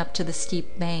scrambling up to the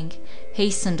steep bank,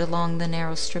 hastened along the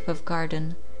narrow strip of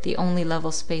garden, the only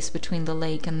level space between the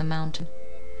lake and the mountain.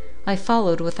 I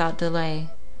followed without delay.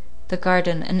 The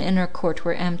garden and inner court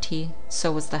were empty,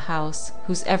 so was the house,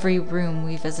 whose every room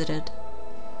we visited.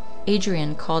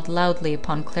 Adrian called loudly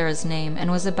upon Clara's name,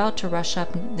 and was about to rush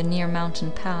up the near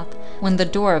mountain path, when the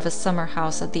door of a summer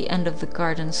house at the end of the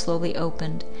garden slowly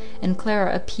opened, and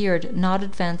Clara appeared, not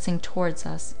advancing towards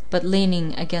us, but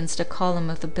leaning against a column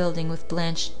of the building with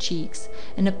blanched cheeks,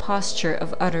 in a posture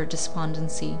of utter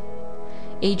despondency.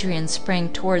 Adrian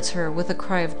sprang towards her with a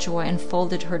cry of joy, and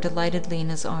folded her delightedly in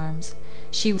his arms.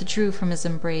 She withdrew from his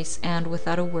embrace, and,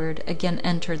 without a word, again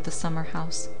entered the summer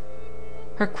house.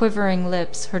 Her quivering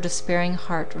lips, her despairing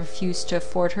heart, refused to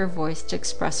afford her voice to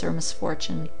express her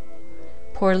misfortune.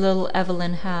 Poor little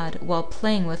Evelyn had, while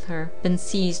playing with her, been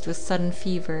seized with sudden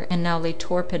fever, and now lay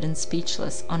torpid and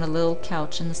speechless on a little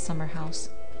couch in the summer house.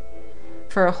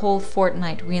 For a whole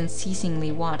fortnight we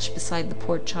unceasingly watched beside the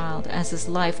poor child, as his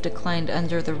life declined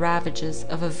under the ravages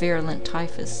of a virulent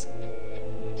typhus.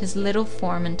 His little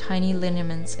form and tiny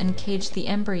lineaments encaged the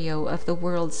embryo of the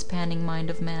world-spanning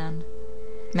mind of man.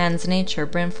 Man's nature,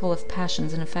 brimful of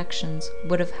passions and affections,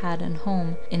 would have had an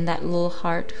home in that little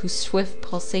heart whose swift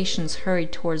pulsations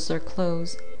hurried towards their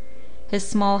close. His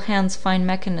small hand's fine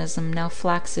mechanism, now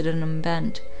flaccid and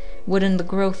unbent, would in the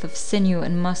growth of sinew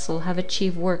and muscle have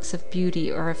achieved works of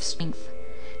beauty or of strength.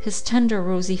 His tender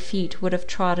rosy feet would have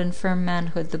trod in firm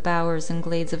manhood the bowers and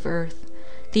glades of earth.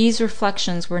 These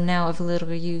reflections were now of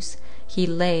little use. He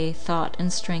lay, thought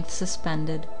and strength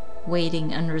suspended,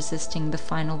 waiting and resisting the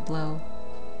final blow.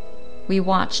 We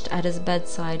watched at his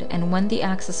bedside, and when the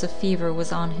access of fever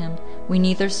was on him, we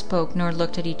neither spoke nor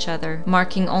looked at each other,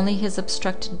 marking only his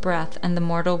obstructed breath and the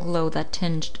mortal glow that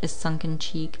tinged his sunken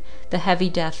cheek, the heavy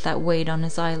death that weighed on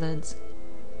his eyelids.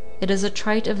 It is a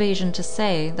trite evasion to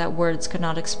say that words could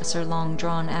not express our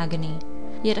long-drawn agony.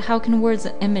 Yet how can words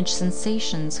image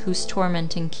sensations whose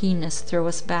tormenting keenness throw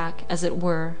us back, as it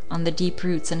were, on the deep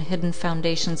roots and hidden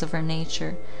foundations of our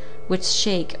nature, which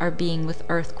shake our being with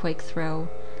earthquake throe,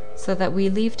 so that we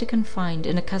leave to confide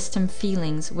in accustomed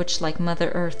feelings which like Mother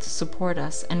Earth support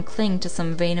us, and cling to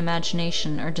some vain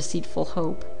imagination or deceitful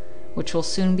hope, which will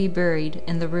soon be buried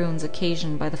in the ruins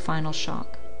occasioned by the final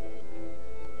shock.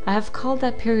 I have called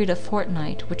that period a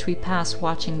fortnight which we passed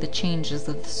watching the changes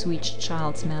of the sweet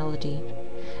child's malady,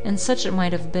 and such it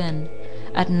might have been.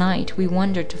 At night we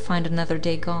wondered to find another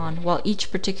day gone, while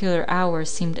each particular hour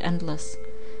seemed endless.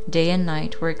 Day and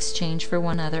night were exchanged for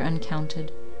one another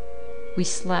uncounted. We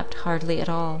slept hardly at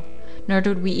all, nor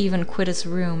did we even quit his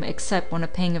room, except when a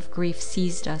pang of grief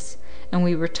seized us, and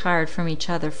we retired from each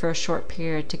other for a short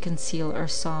period to conceal our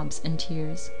sobs and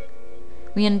tears.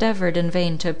 We endeavoured in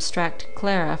vain to abstract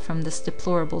Clara from this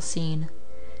deplorable scene.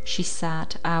 She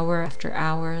sat, hour after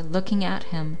hour, looking at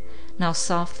him, now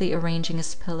softly arranging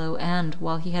his pillow, and,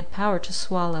 while he had power to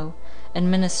swallow,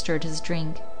 administered his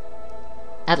drink.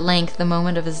 At length the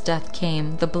moment of his death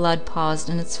came, the blood paused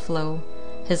in its flow,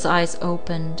 his eyes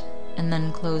opened, and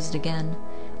then closed again.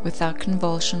 Without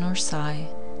convulsion or sigh,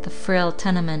 the frail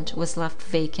tenement was left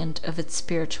vacant of its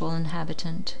spiritual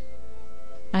inhabitant.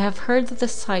 I have heard that the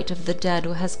sight of the dead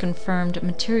has confirmed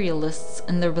materialists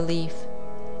in their belief.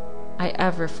 I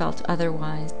ever felt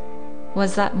otherwise.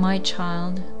 Was that my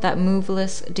child, that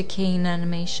moveless, decaying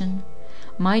animation?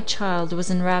 My child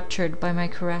was enraptured by my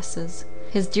caresses,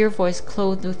 his dear voice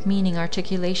clothed with meaning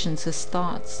articulations his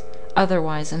thoughts,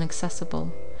 otherwise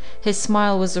inaccessible. His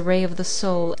smile was a ray of the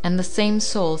soul, and the same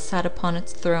soul sat upon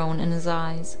its throne in his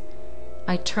eyes.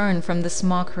 I turned from this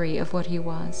mockery of what he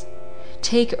was.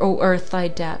 Take, O earth, thy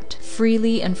debt.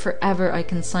 Freely and forever I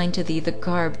consign to thee the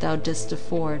garb thou didst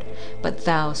afford. But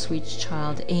thou, sweet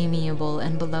child, amiable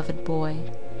and beloved boy,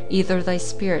 either thy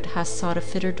spirit has sought a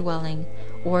fitter dwelling,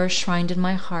 or, shrined in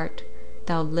my heart,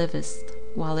 thou livest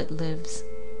while it lives.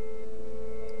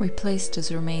 We placed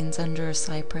his remains under a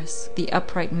cypress, the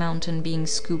upright mountain being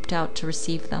scooped out to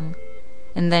receive them.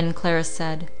 And then Clara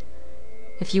said,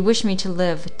 "If you wish me to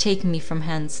live, take me from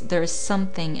hence. There is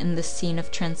something in this scene of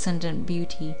transcendent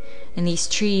beauty, in these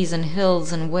trees and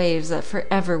hills and waves, that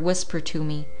forever whisper to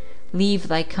me, 'Leave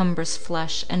thy cumbrous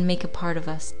flesh, and make a part of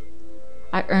us.'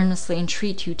 I earnestly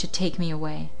entreat you to take me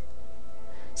away."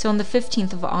 So on the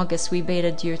 15th of August we bade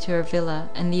adieu to our villa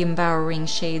and the embowering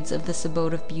shades of this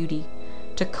abode of beauty.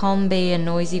 To calm bay and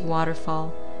noisy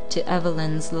waterfall, to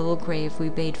Evelyn's little grave we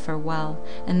bade farewell,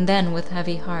 and then with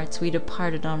heavy hearts we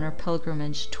departed on our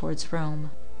pilgrimage towards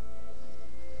Rome.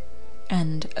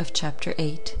 End of chapter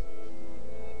 8.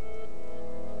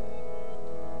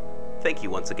 Thank you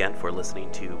once again for listening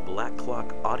to Black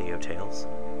Clock Audio Tales.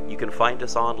 You can find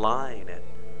us online at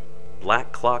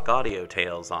Black Clock Audio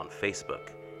Tales on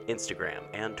Facebook, Instagram,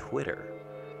 and Twitter.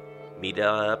 Meet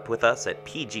up with us at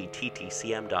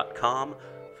pgttcm.com.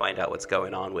 find out what's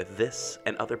going on with this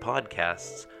and other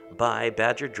podcasts by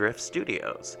Badger Drift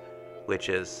Studios, which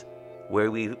is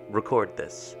where we record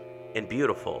this in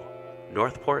beautiful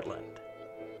North Portland.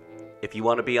 If you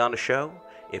want to be on a show,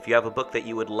 if you have a book that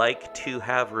you would like to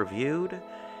have reviewed,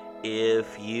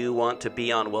 if you want to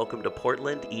be on Welcome to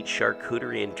Portland, eat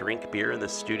charcuterie and drink beer in the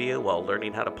studio while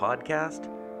learning how to podcast,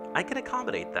 I can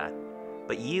accommodate that.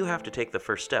 But you have to take the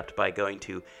first step by going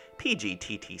to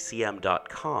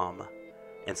pgttcm.com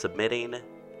and submitting.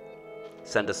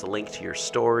 Send us a link to your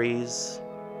stories.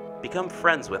 Become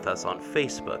friends with us on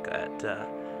Facebook at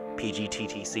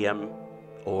PGTTCM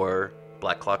or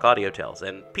Black Clock Audio Tales.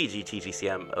 And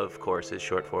PGTTCM, of course, is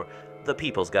short for The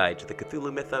People's Guide to the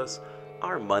Cthulhu Mythos.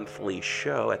 Our monthly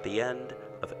show at the end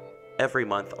of every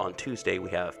month on Tuesday, we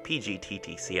have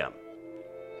PGTTCM.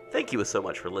 Thank you so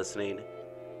much for listening.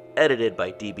 Edited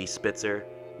by DB Spitzer.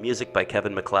 Music by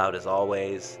Kevin MacLeod as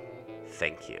always.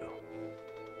 Thank you.